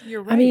not,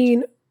 You're right. I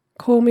mean,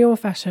 call me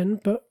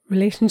old-fashioned, but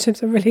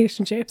relationships are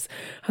relationships.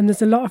 And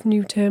there's a lot of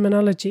new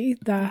terminology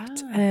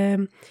that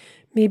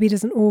maybe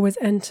doesn't always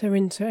enter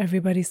into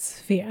everybody's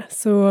sphere.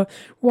 So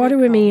what do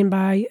we mean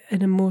by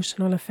an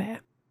emotional affair?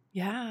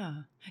 Yeah.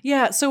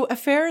 Yeah. So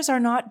affairs are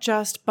not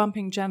just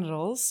bumping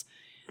genitals.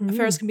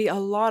 Affairs can be a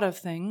lot of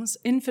things.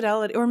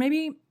 Infidelity, or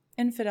maybe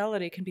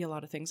infidelity can be a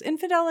lot of things.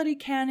 Infidelity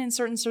can, in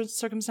certain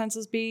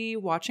circumstances, be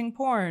watching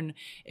porn.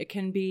 It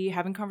can be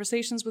having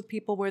conversations with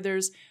people where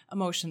there's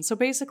emotion. So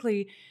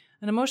basically,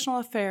 an emotional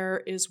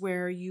affair is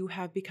where you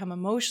have become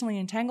emotionally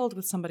entangled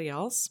with somebody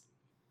else.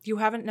 You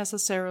haven't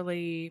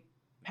necessarily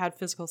had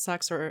physical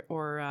sex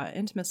or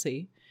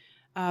intimacy,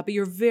 but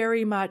you're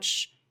very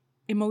much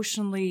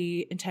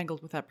emotionally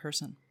entangled with that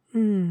person.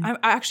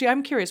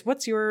 I'm curious.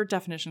 What's your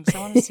definition? Because I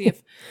want to see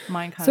if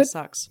mine kind of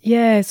sucks.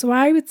 Yeah, so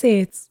I would say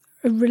it's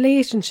a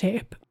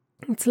relationship.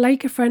 It's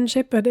like a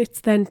friendship, but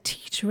it's then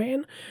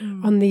teetering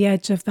on the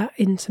edge of that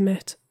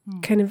intimate,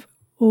 kind of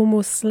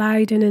almost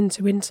sliding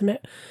into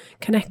intimate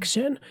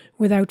connection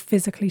without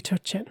physically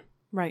touching.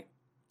 Right.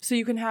 So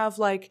you can have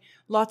like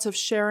lots of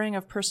sharing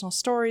of personal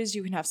stories.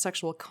 You can have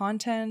sexual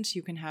content.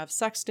 You can have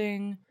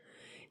sexting.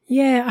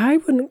 Yeah, I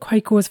wouldn't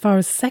quite go as far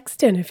as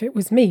sexting if it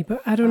was me,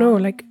 but I don't know.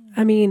 Like,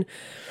 I mean,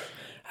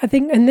 I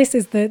think, and this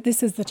is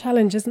the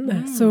challenge, isn't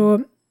there?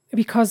 So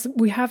because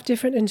we have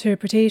different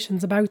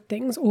interpretations about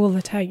things all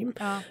the time.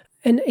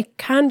 And it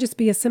can just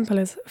be as simple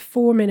as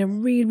forming a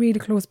really, really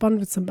close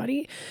bond with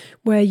somebody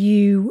where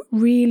you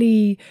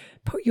really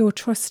put your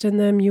trust in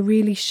them, you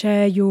really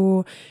share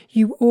you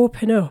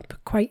open up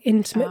quite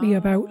intimately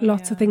about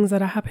lots of things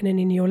that are happening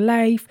in your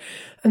life.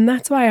 And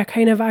that's why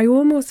I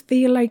almost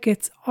feel like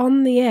it's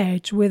on the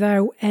edge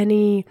without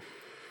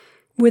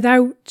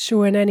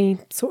showing any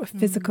sort of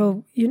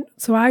physical,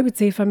 so I would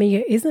say for me,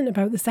 it isn't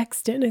about the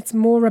sexting. It's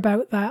more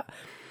about that.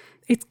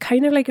 It's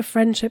kind of like a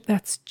friendship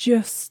that's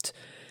just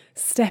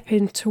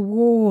stepping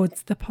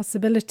towards the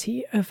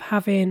possibility of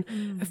having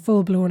a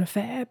full-blown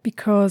affair,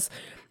 because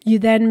you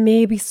then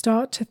maybe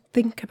start to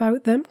think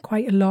about them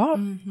quite a lot,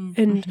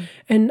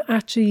 and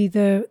actually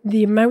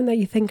the amount that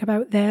you think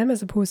about them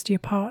as opposed to your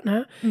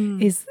partner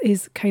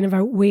is kind of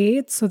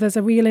outweighed. So there's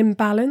a real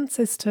imbalance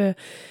as to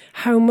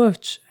how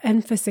much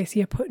emphasis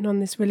you're putting on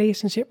this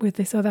relationship with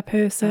this other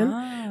person,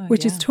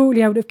 which is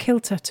totally out of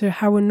kilter to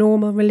how a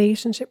normal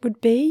relationship would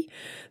be.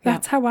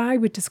 That's how I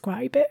would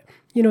describe it.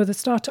 They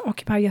start to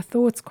occupy your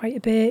thoughts quite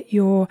a bit.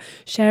 You're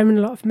sharing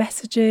a lot of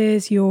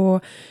messages.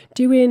 You're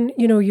doing,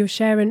 you're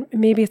sharing,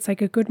 maybe it's like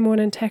a good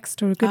morning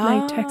text or a good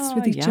night text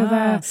with each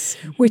other,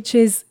 which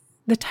is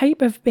the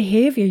type of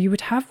behavior you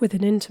would have with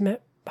an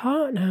intimate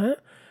partner,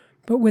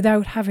 but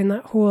without having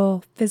that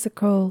whole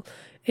physical,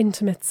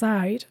 intimate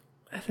side,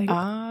 I think.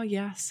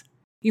 Yes.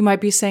 You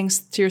might be saying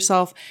to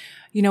yourself,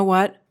 you know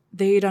what?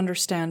 They'd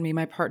understand me.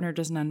 My partner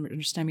doesn't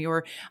understand me.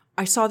 Or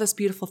I saw this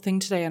beautiful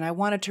thing today and I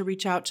wanted to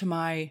reach out to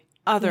my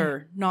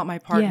other, not my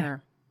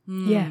partner.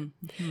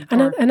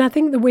 And I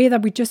think the way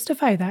that we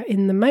justify that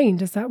in the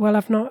mind is that, well,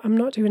 I'm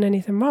not doing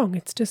anything wrong.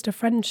 It's just a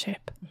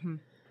friendship.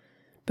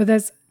 But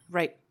there's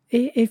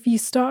if you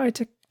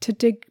started to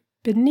dig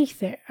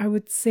beneath it, I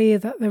would say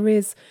that there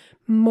is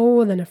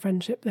more than a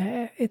friendship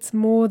there. It's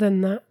more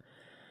than that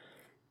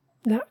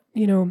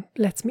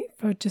let's meet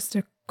for just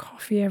a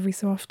coffee every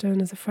so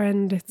often as a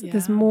friend.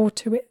 There's more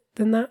to it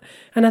than that.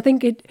 And I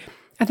think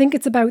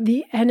it's about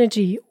the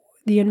energy,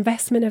 the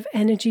investment of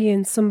energy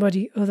in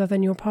somebody other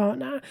than your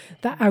partner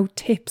that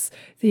outtips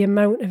the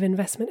amount of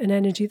investment and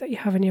energy that you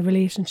have in your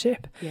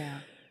relationship.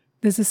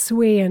 There's a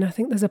sway, and I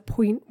think there's a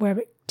point where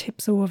it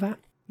tips over.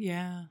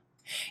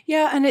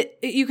 And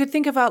you could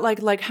think about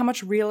like how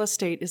much real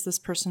estate is this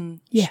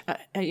person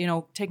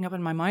taking up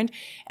in my mind,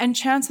 and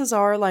chances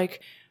are,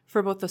 like,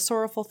 for both the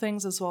sorrowful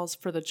things as well as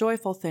for the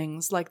joyful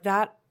things, like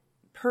that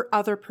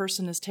other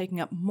person is taking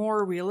up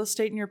more real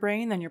estate in your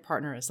brain than your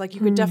partner is. Like,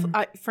 you could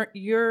definitely,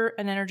 you're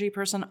an energy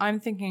person. I'm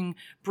thinking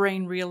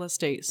brain real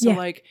estate. So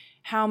like,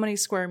 how many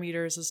square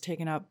meters is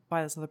taken up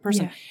by this other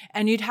person?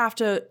 And you'd have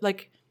to,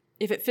 like,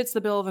 if it fits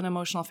the bill of an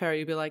emotional affair,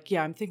 you'd be like,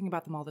 I'm thinking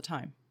about them all the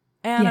time.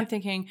 And I'm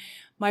thinking,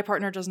 my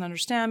partner doesn't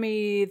understand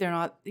me. They're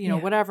not,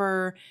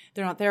 whatever.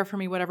 They're not there for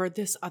me, whatever.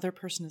 This other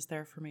person is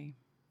there for me.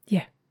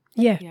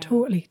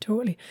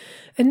 Totally.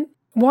 And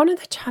one of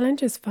the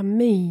challenges for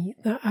me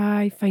that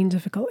I find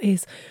difficult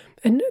is,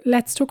 and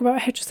let's talk about a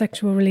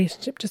heterosexual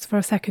relationship just for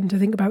a second to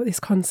think about this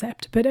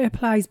concept, but it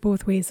applies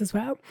both ways as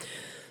well.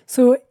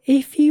 So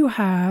if you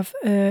have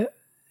a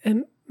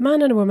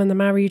man and a woman, they're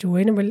married or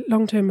in a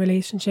long-term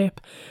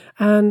relationship,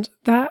 and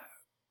that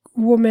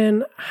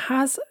woman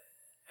has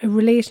a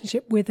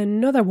relationship with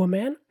another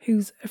woman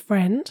who's a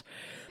friend,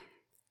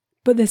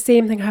 but the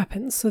same thing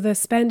happens. So they're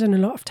spending a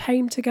lot of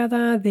time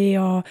together. They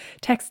are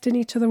texting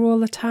each other all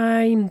the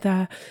time.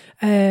 They're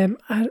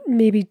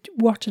maybe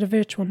watching a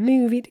virtual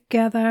movie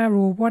together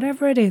or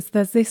whatever it is.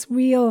 There's this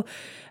real,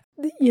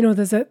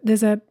 there's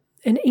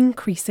an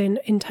increase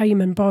in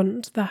time and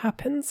bond that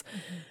happens.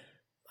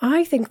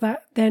 I think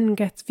that then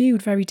gets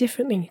viewed very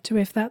differently to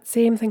if that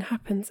same thing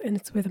happens and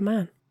it's with a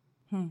man.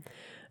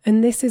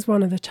 And this is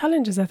one of the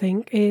challenges, I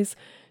think, is,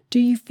 do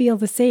you feel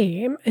the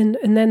same? And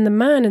then the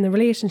man in the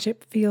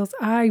relationship feels,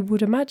 I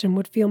would imagine,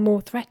 would feel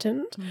more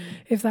threatened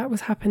if that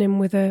was happening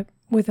with a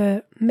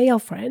male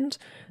friend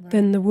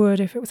than the would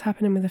if it was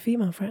happening with a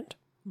female friend.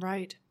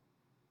 Right.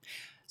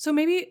 So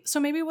maybe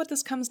what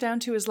this comes down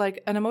to is,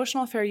 like, an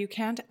emotional affair, you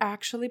can't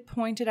actually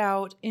point it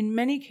out in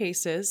many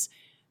cases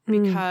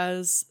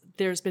because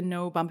there's been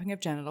no bumping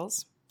of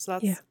genitals. So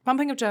that's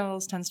bumping of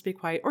genitals tends to be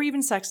quite, or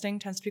even sexting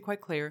tends to be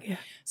quite clear.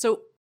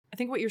 So I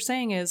think what you're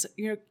saying is,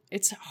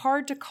 it's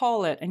hard to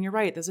call it, and you're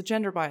right, there's a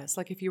gender bias.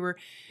 Like, if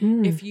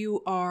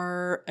you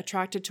are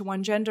attracted to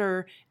one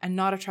gender and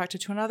not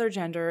attracted to another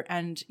gender,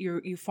 and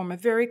you form a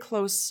very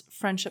close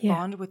friendship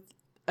bond with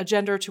a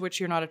gender to which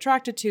you're not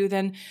attracted to,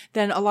 then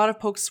a lot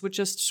of folks would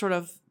just sort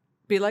of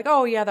be like,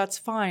 oh yeah, that's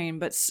fine,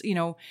 but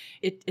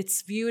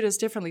it's viewed as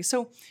differently.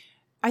 So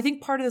I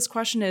think part of this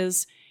question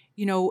is,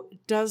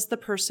 does the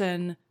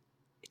person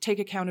take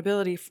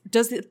accountability?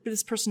 Does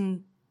this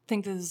person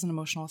think this is an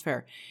emotional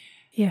affair?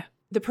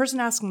 The person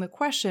asking the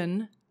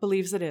question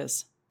believes it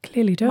is.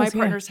 Clearly does. My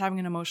partner's having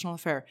an emotional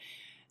affair.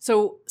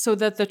 So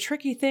that the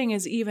tricky thing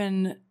is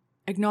even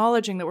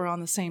acknowledging that we're on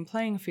the same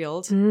playing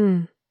field.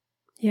 And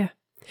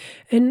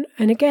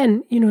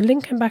again,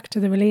 linking back to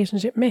the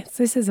relationship myths,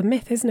 this is a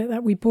myth, isn't it?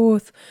 That we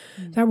both,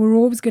 that we're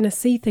always going to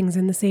see things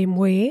in the same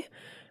way.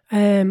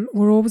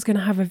 we're always going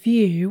to have a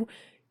view.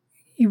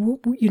 You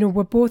know,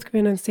 we're both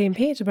going on the same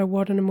page about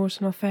what an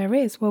emotional affair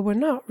is. Well, we're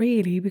not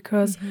really,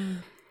 because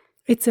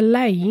it's a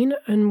line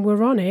and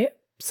we're on it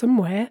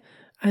somewhere,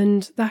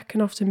 and that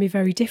can often be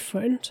very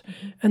different.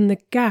 And the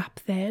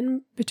gap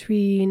then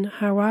between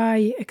how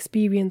I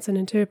experience and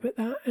interpret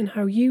that and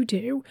how you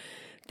do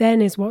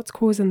then is what's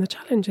causing the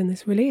challenge in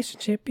this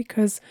relationship,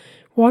 because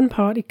one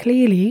party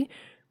clearly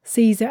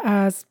sees it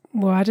as,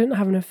 well, I didn't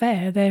have an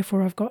affair,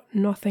 therefore I've got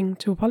nothing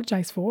to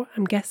apologise for,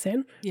 I'm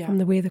guessing, from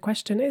the way the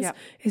question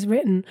is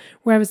written.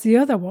 Whereas the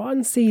other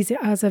one sees it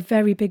as a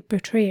very big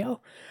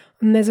betrayal.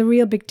 And there's a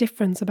real big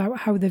difference about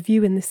how they're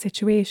viewing this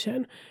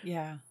situation.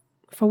 Yeah.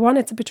 For one,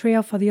 it's a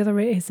betrayal. For the other,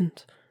 it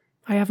isn't.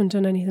 I haven't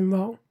done anything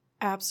wrong.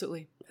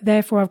 Absolutely.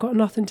 Therefore, I've got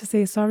nothing to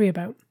say sorry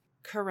about.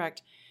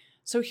 Correct.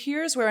 So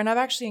here's where, and I've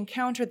actually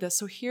encountered this,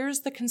 so here's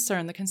the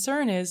concern. The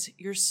concern is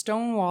you're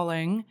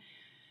stonewalling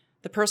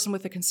the person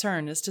with the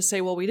concern, is to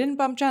say, well, we didn't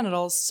bump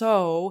genitals,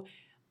 so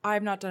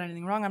I've not done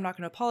anything wrong. I'm not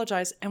going to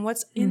apologize. And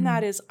what's in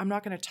that is, I'm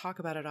not going to talk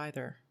about it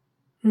either.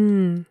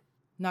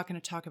 Not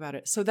going to talk about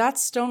it. So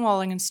that's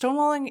stonewalling. And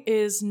stonewalling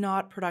is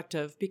not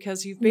productive,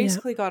 because you've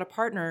basically got a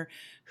partner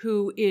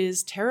who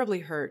is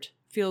terribly hurt,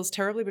 feels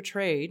terribly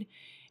betrayed,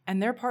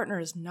 and their partner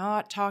is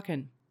not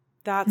talking.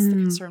 That's the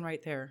concern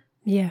right there.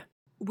 Yeah.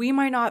 We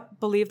might not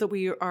believe that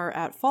we are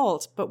at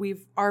fault, but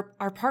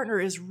our partner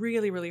is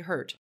really, really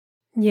hurt.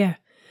 Yeah.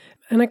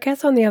 And I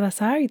guess on the other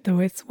side, though,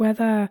 it's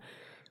whether,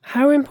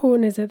 how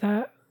important is it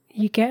that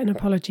you get an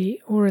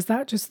apology, or is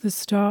that just the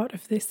start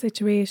of this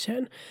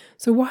situation?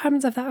 So what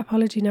happens if that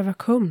apology never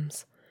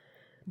comes?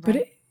 Right.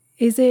 But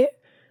is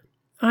it,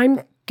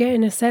 I'm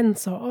getting a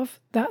sense of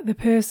that the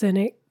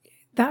person,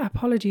 that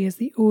apology is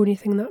the only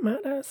thing that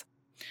matters.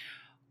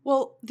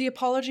 Well, the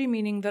apology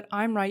meaning that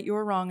I'm right,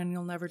 you're wrong, and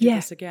you'll never do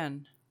this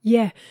again.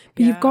 Yeah,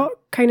 but you've got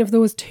kind of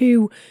those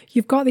two,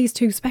 you've got these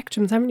two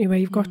spectrums, haven't you, where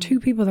you've got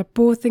two people that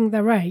both think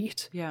they're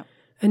right. Yeah.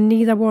 And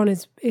neither one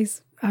is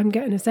I'm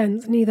getting a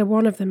sense, neither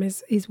one of them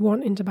is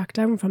wanting to back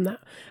down from that.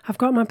 I've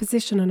got my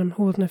position and I'm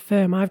holding it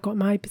firm. I've got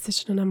my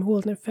position and I'm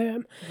holding it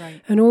firm. Right.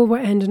 And all we're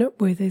ending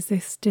up with is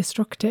this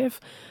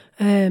destructive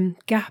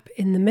gap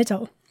in the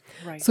middle.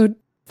 Right. So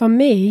for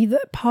me,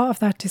 part of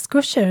that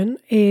discussion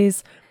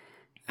is,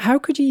 how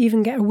could you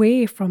even get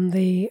away from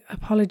the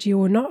apology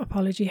or not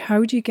apology?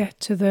 How do you get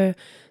to the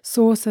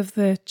source of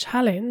the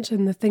challenge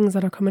and the things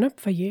that are coming up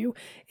for you?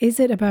 Is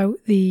it about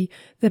the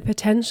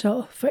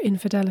potential for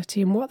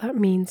infidelity and what that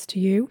means to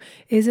you?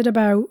 Is it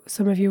about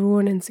some of your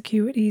own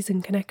insecurities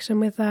in connection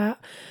with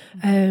that?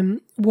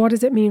 What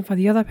does it mean for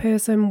the other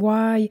person?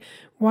 Why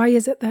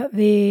is it that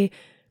they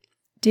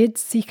did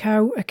seek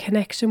out a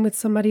connection with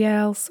somebody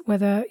else,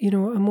 whether,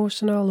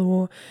 emotional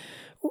or,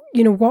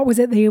 what was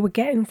it they were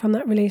getting from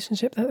that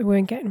relationship that they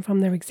weren't getting from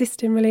their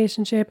existing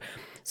relationship?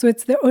 So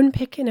it's the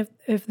unpicking of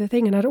the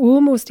thing. And I'd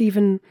almost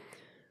even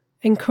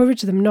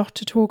encourage them not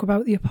to talk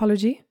about the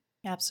apology.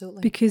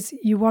 Absolutely. Because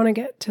you want to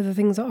get to the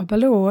things that are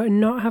below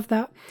and not have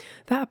that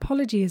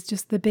apology is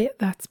just the bit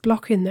that's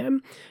blocking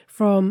them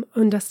from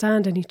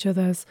understanding each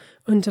other's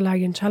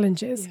underlying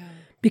challenges. Yeah.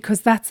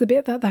 Because that's the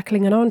bit that they're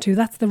clinging on to.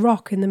 That's the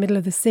rock in the middle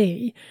of the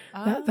sea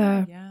that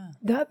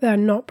they're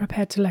not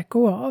prepared to let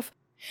go of.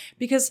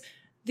 Because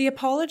the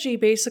apology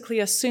basically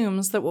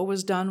assumes that what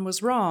was done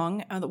was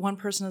wrong and that one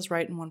person is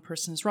right and one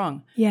person is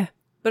wrong. Yeah.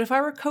 But if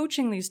I were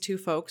coaching these two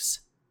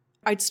folks,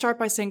 I'd start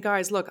by saying,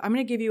 guys, look, I'm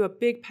going to give you a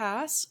big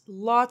pass,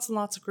 lots and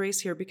lots of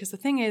grace here, because the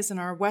thing is, in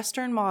our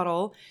Western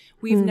model,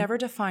 we've never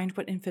defined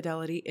what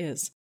infidelity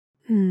is.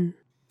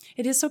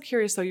 It is so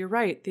curious, though. You're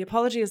right. The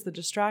apology is the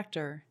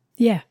distractor.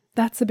 Yeah,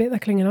 that's the bit they're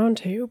clinging on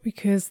to,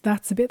 because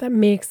that's the bit that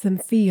makes them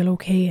feel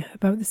okay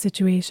about the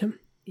situation.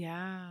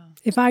 Yeah.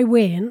 If I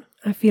win,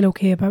 I feel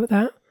okay about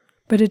that,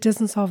 but it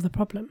doesn't solve the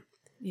problem.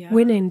 Yeah.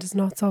 Winning does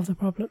not solve the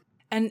problem.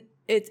 And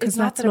it's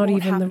not that it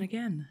won't happen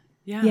again.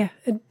 Yeah. Yeah,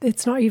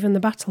 it's not even the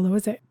battle, though,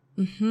 is it?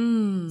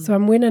 Mm-hmm. So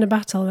I'm winning a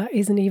battle that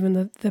isn't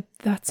even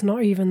that's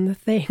not even the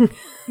thing.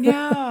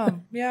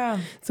 Yeah.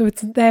 So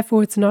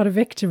therefore it's not a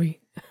victory.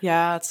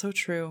 Yeah, it's so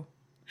true.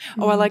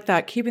 Oh, I like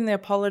that. Keeping the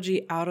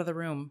apology out of the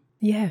room.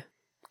 Yeah.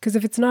 Because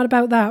if it's not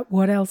about that,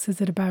 what else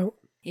is it about?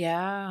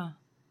 Yeah.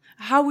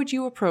 How would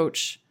you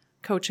approach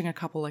coaching a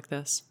couple like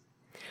this?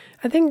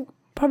 I think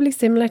probably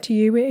similar to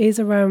you, it is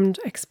around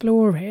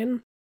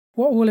exploring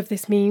what all of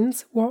this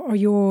means. What are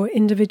your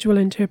individual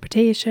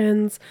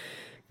interpretations?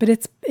 But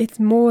it's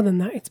more than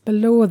that. It's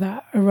below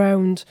that,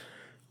 around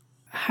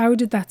how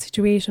did that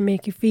situation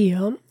make you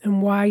feel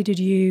and why did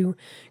you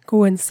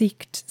go and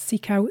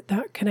seek out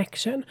that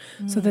connection?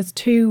 So there's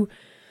two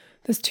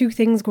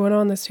things going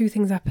on. There's two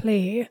things at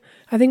play.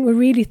 I think we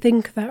really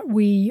think that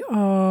we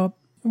are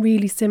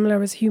really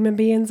similar as human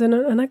beings,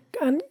 and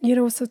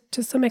so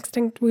to some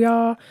extent we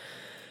are,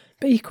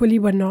 but equally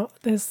we're not.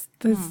 There's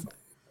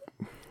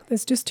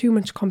just too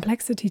much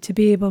complexity to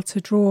be able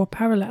to draw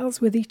parallels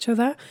with each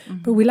other,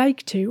 but we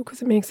like to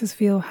because it makes us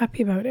feel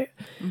happy about it.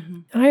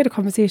 And I had a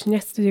conversation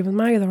yesterday with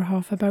my other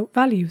half about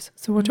values.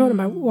 So we're talking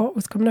about what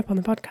was coming up on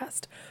the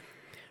podcast.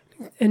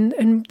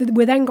 and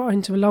we then got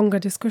into a longer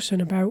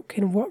discussion about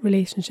kind of what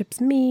relationships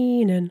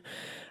mean and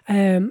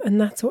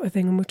that sort of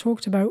thing. And we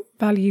talked about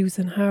values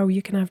and how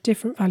you can have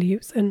different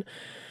values.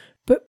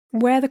 But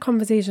where the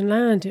conversation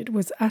landed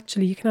was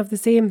actually you can have the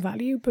same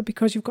value, but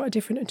because you've got a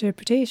different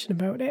interpretation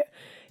about it,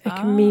 it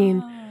can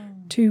mean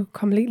two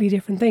completely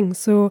different things.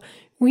 So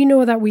we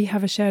know that we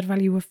have a shared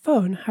value of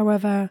fun.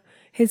 However,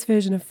 his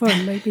version of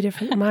fun might be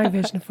different to my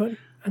version of fun,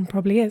 and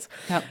probably is.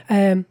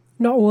 Yep.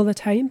 Not all the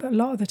time, but a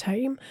lot of the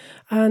time.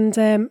 And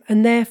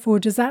therefore,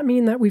 does that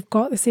mean that we've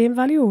got the same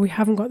value or we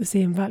haven't got the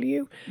same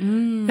value?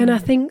 And I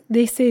think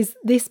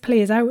this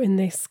plays out in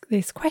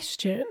this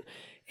question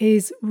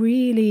is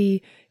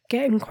really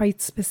getting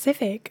quite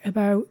specific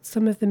about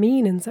some of the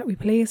meanings that we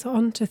place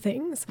onto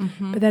things,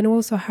 but then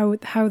also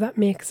how that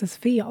makes us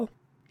feel.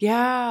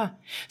 Yeah.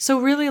 So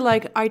really,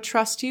 like, I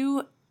trust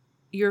you.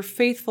 You're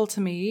faithful to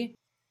me.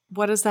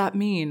 What does that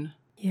mean?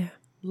 Yeah.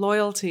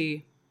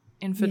 Loyalty.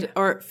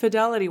 Or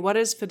fidelity. What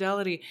is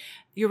fidelity?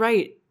 You're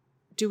right.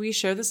 Do we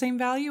share the same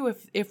value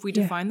if we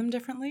define them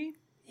differently?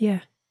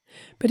 Yeah.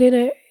 But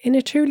in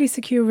a truly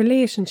secure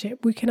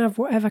relationship, we can have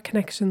whatever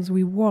connections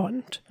we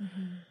want.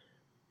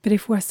 But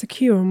if we're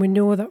secure and we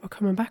know that we're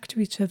coming back to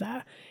each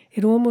other,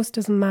 it almost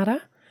doesn't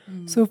matter.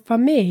 So for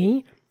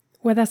me,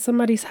 whether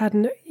somebody's had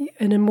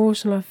an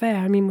emotional affair,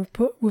 I mean,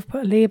 we've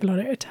put a label on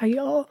it, a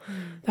title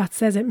that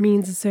says it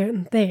means a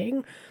certain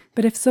thing.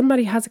 But if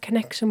somebody has a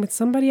connection with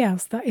somebody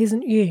else that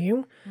isn't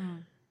you,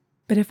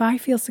 but if I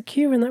feel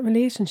secure in that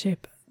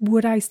relationship,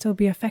 would I still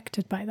be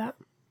affected by that?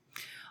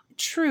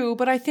 True,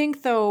 but I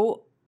think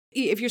though,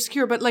 if you're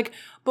secure, but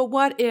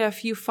what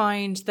if you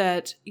find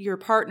that your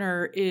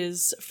partner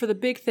is, for the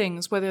big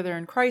things, whether they're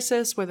in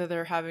crisis, whether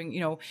they're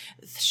having,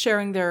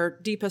 sharing their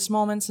deepest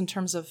moments in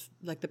terms of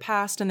like the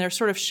past, and they're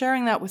sort of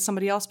sharing that with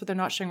somebody else, but they're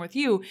not sharing with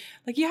you.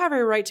 Like, you have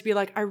a right to be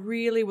like, I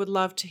really would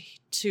love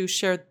to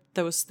share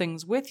those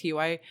things with you.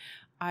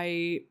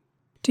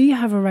 Do you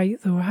have a right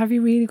though? Have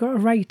you really got a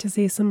right to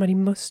say somebody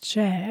must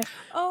share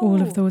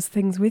all of those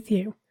things with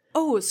you?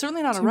 Oh, it's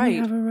certainly not a Do right. we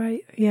have a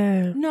right?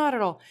 Yeah. Not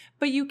at all.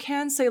 But you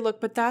can say, look,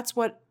 but that's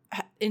what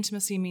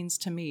intimacy means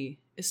to me,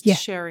 is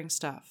sharing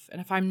stuff. And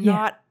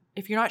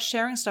if you're not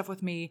sharing stuff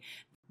with me,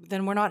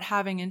 then we're not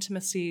having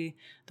intimacy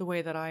the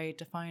way that I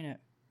define it.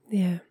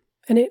 Yeah.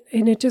 And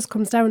it just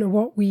comes down to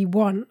what we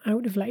want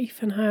out of life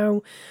and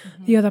how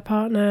the other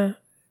partner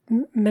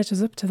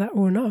measures up to that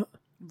or not.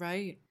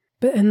 Right.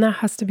 And that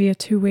has to be a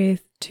two-way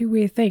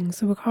thing.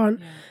 So we can't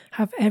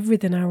have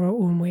everything our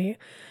own way.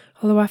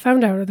 Although I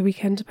found out at the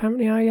weekend,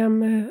 apparently I am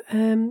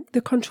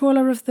the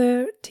controller of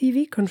the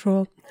TV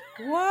control.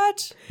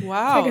 What?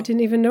 Wow. It's like I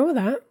didn't even know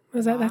that. I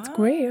was like, that's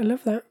great. I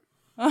love that.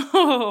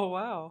 Oh,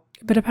 wow.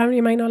 But apparently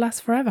it might not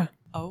last forever.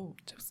 Oh.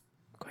 Which I was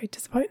quite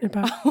disappointed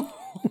about.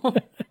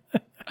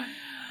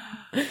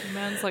 The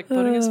man's like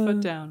putting his foot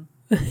down.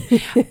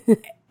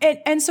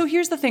 And so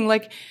here's the thing,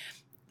 like,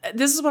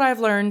 this is what I've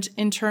learned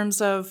in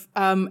terms of,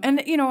 and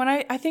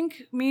I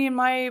think me and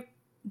my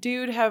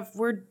dude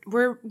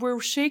we're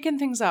shaking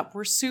things up.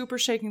 We're super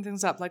shaking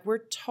things up. Like, we're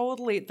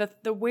totally,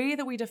 the way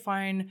that we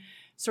define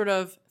sort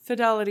of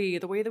fidelity,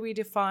 the way that we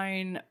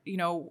define,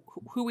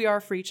 who we are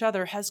for each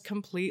other has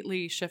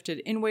completely shifted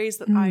in ways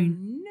that I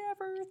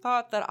never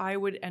thought that I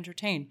would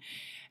entertain.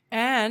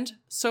 And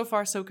so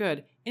far, so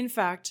good. In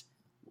fact,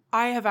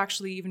 I have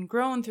actually even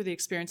grown through the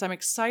experience. I'm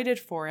excited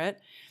for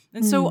it.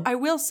 And so I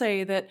will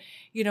say that,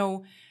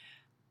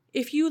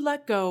 if you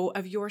let go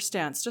of your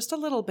stance just a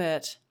little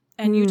bit,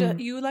 and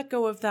you let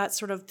go of that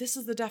sort of, this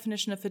is the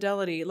definition of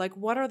fidelity, like,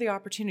 what are the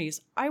opportunities?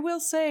 I will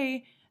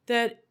say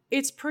that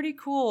it's pretty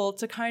cool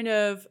to kind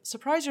of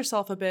surprise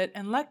yourself a bit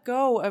and let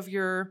go of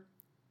your,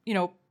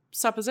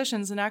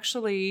 suppositions and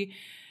actually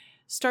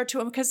start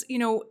to, because,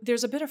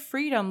 there's a bit of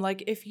freedom.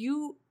 Like, if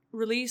you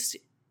release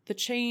the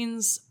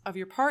chains of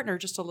your partner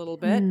just a little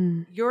bit,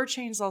 your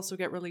chains also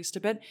get released a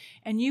bit,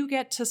 and you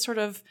get to sort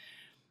of,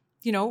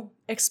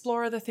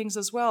 explore other things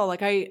as well.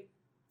 Like,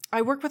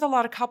 I work with a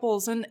lot of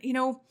couples, and,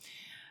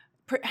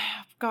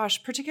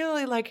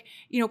 particularly like,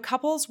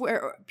 couples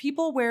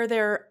where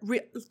they're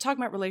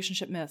talking about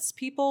relationship myths,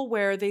 people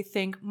where they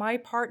think my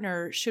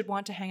partner should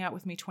want to hang out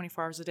with me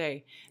 24 hours a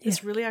day.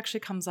 This really actually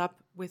comes up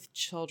with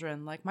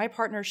children. Like, my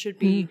partner should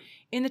be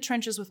in the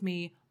trenches with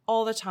me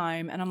all the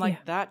time. And I'm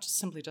like, that just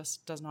simply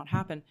just does not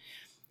happen.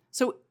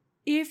 So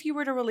if you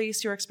were to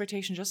release your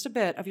expectation just a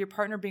bit of your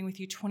partner being with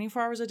you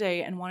 24 hours a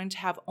day and wanting to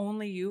have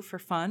only you for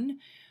fun,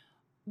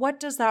 what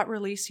does that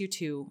release you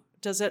to?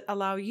 Does it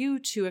allow you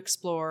to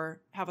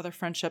explore, have other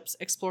friendships,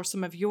 explore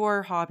some of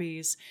your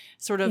hobbies,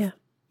 sort of,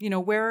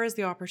 where is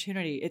the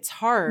opportunity? It's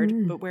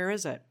hard, but where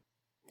is it?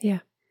 Yeah.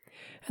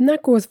 And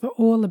that goes for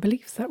all the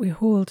beliefs that we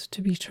hold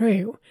to be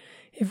true.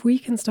 If we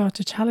can start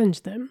to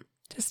challenge them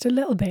just a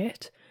little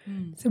bit,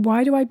 so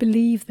why do I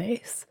believe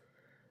this?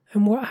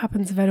 And what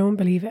happens if I don't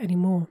believe it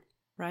anymore?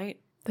 Right.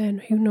 Then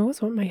who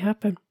knows what might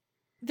happen?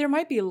 There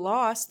might be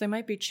loss, there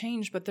might be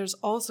change, but there's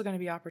also going to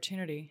be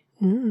opportunity.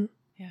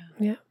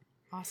 Yeah.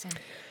 Awesome.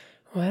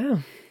 Wow.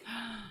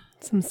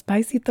 Some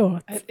spicy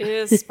thoughts. It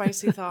is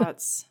spicy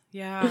thoughts.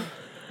 Yeah.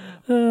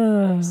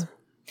 So,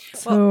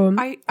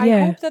 I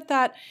hope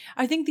that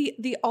I think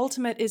the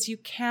ultimate is you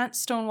can't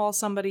stonewall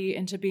somebody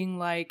into being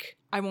like,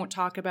 I won't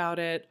talk about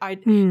it.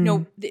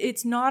 No,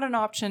 it's not an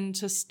option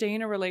to stay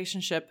in a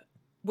relationship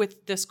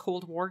with this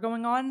Cold War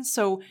going on.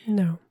 So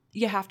no,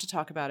 you have to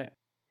talk about it.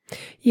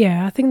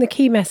 Yeah, I think the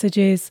key message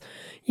is,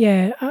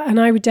 and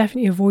I would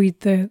definitely avoid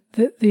the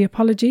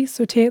apologies.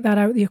 So take that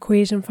out of the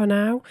equation for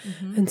now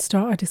and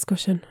start a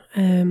discussion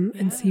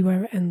and see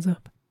where it ends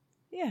up.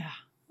 Yeah,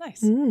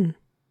 nice.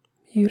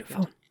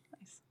 Beautiful.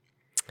 Nice.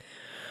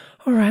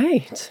 All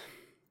right.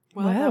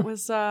 Well,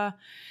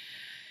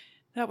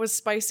 that was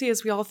spicy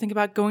as we all think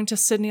about going to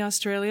Sydney,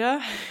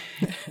 Australia.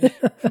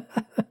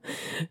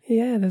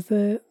 Yeah, there's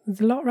a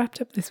lot wrapped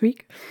up this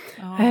week.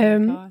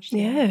 Oh gosh.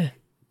 Yeah.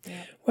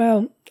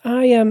 Well,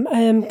 I am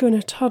going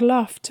to toddle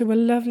off to a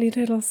lovely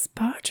little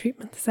spa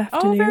treatment this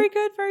afternoon. Oh, very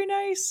good. Very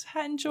nice.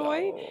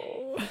 Enjoy.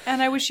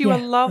 And I wish you a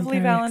lovely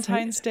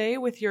Valentine's Day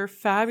with your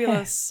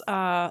fabulous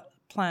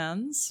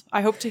plans.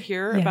 I hope to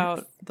hear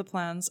about the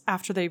plans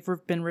after they've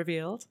been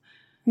revealed.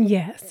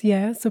 Yes,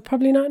 yeah. So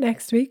probably not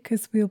next week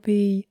because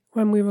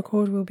when we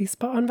record, we'll be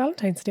spot on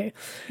Valentine's Day.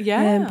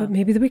 Yeah. But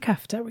maybe the week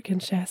after we can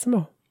share some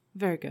more.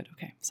 Very good.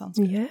 Okay. Sounds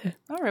good. Yeah.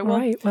 All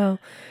right. Well,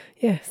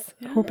 yes.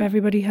 I hope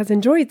everybody has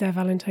enjoyed their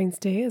Valentine's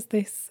Day as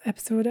this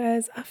episode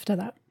airs after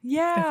that.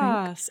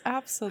 Yes,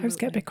 absolutely. I just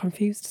get a bit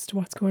confused as to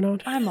what's going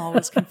on. I'm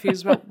always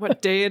confused about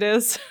what day it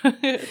is.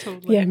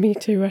 Totally. Yeah, me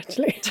too,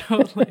 actually.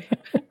 Totally.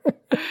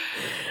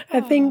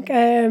 I think,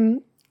 I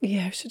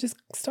should just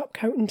stop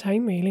counting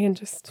time really and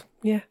just,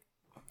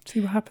 see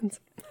what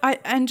happens.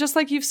 And just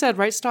like you've said,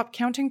 right? Stop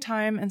counting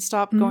time and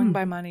stop going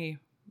by money.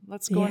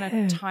 Let's go in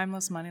a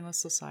timeless, moneyless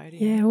society.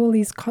 Yeah, all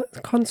these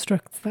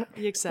constructs that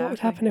what would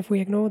happen if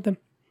we ignored them.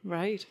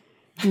 Right.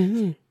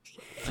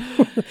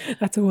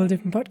 That's a whole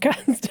different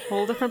podcast.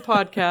 Whole different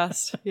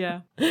podcast,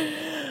 yeah.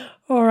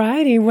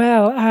 Alrighty,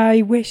 well,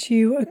 I wish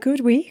you a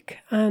good week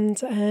and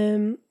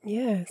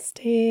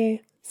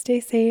stay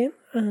sane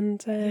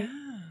and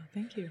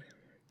thank you.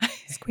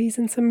 Squeeze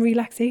in some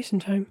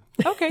relaxation time.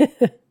 Okay.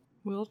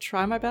 We'll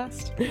try my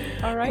best.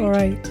 All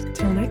right.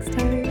 Till next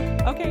time.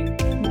 Okay.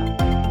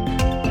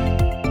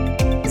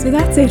 So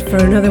that's it for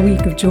another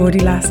week of Geordie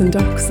Lass and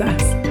Doc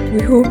Sass.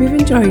 We hope you've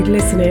enjoyed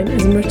listening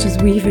as much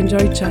as we've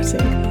enjoyed chatting.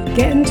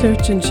 Get in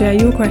touch and share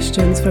your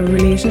questions for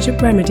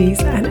relationship remedies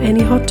and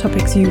any hot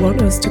topics you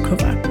want us to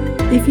cover.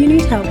 If you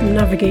need help in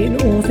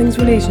navigating all things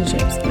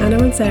relationships, Anna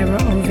and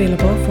Sarah are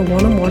available for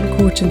one-on-one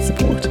coaching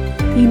support.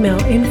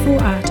 Email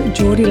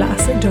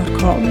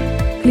info@geordielass.com.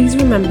 Please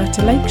remember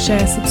to like,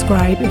 share,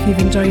 subscribe if you've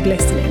enjoyed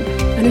listening.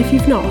 And if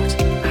you've not,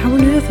 how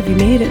on earth have you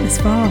made it this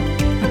far?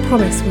 I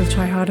promise we'll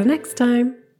try harder next time.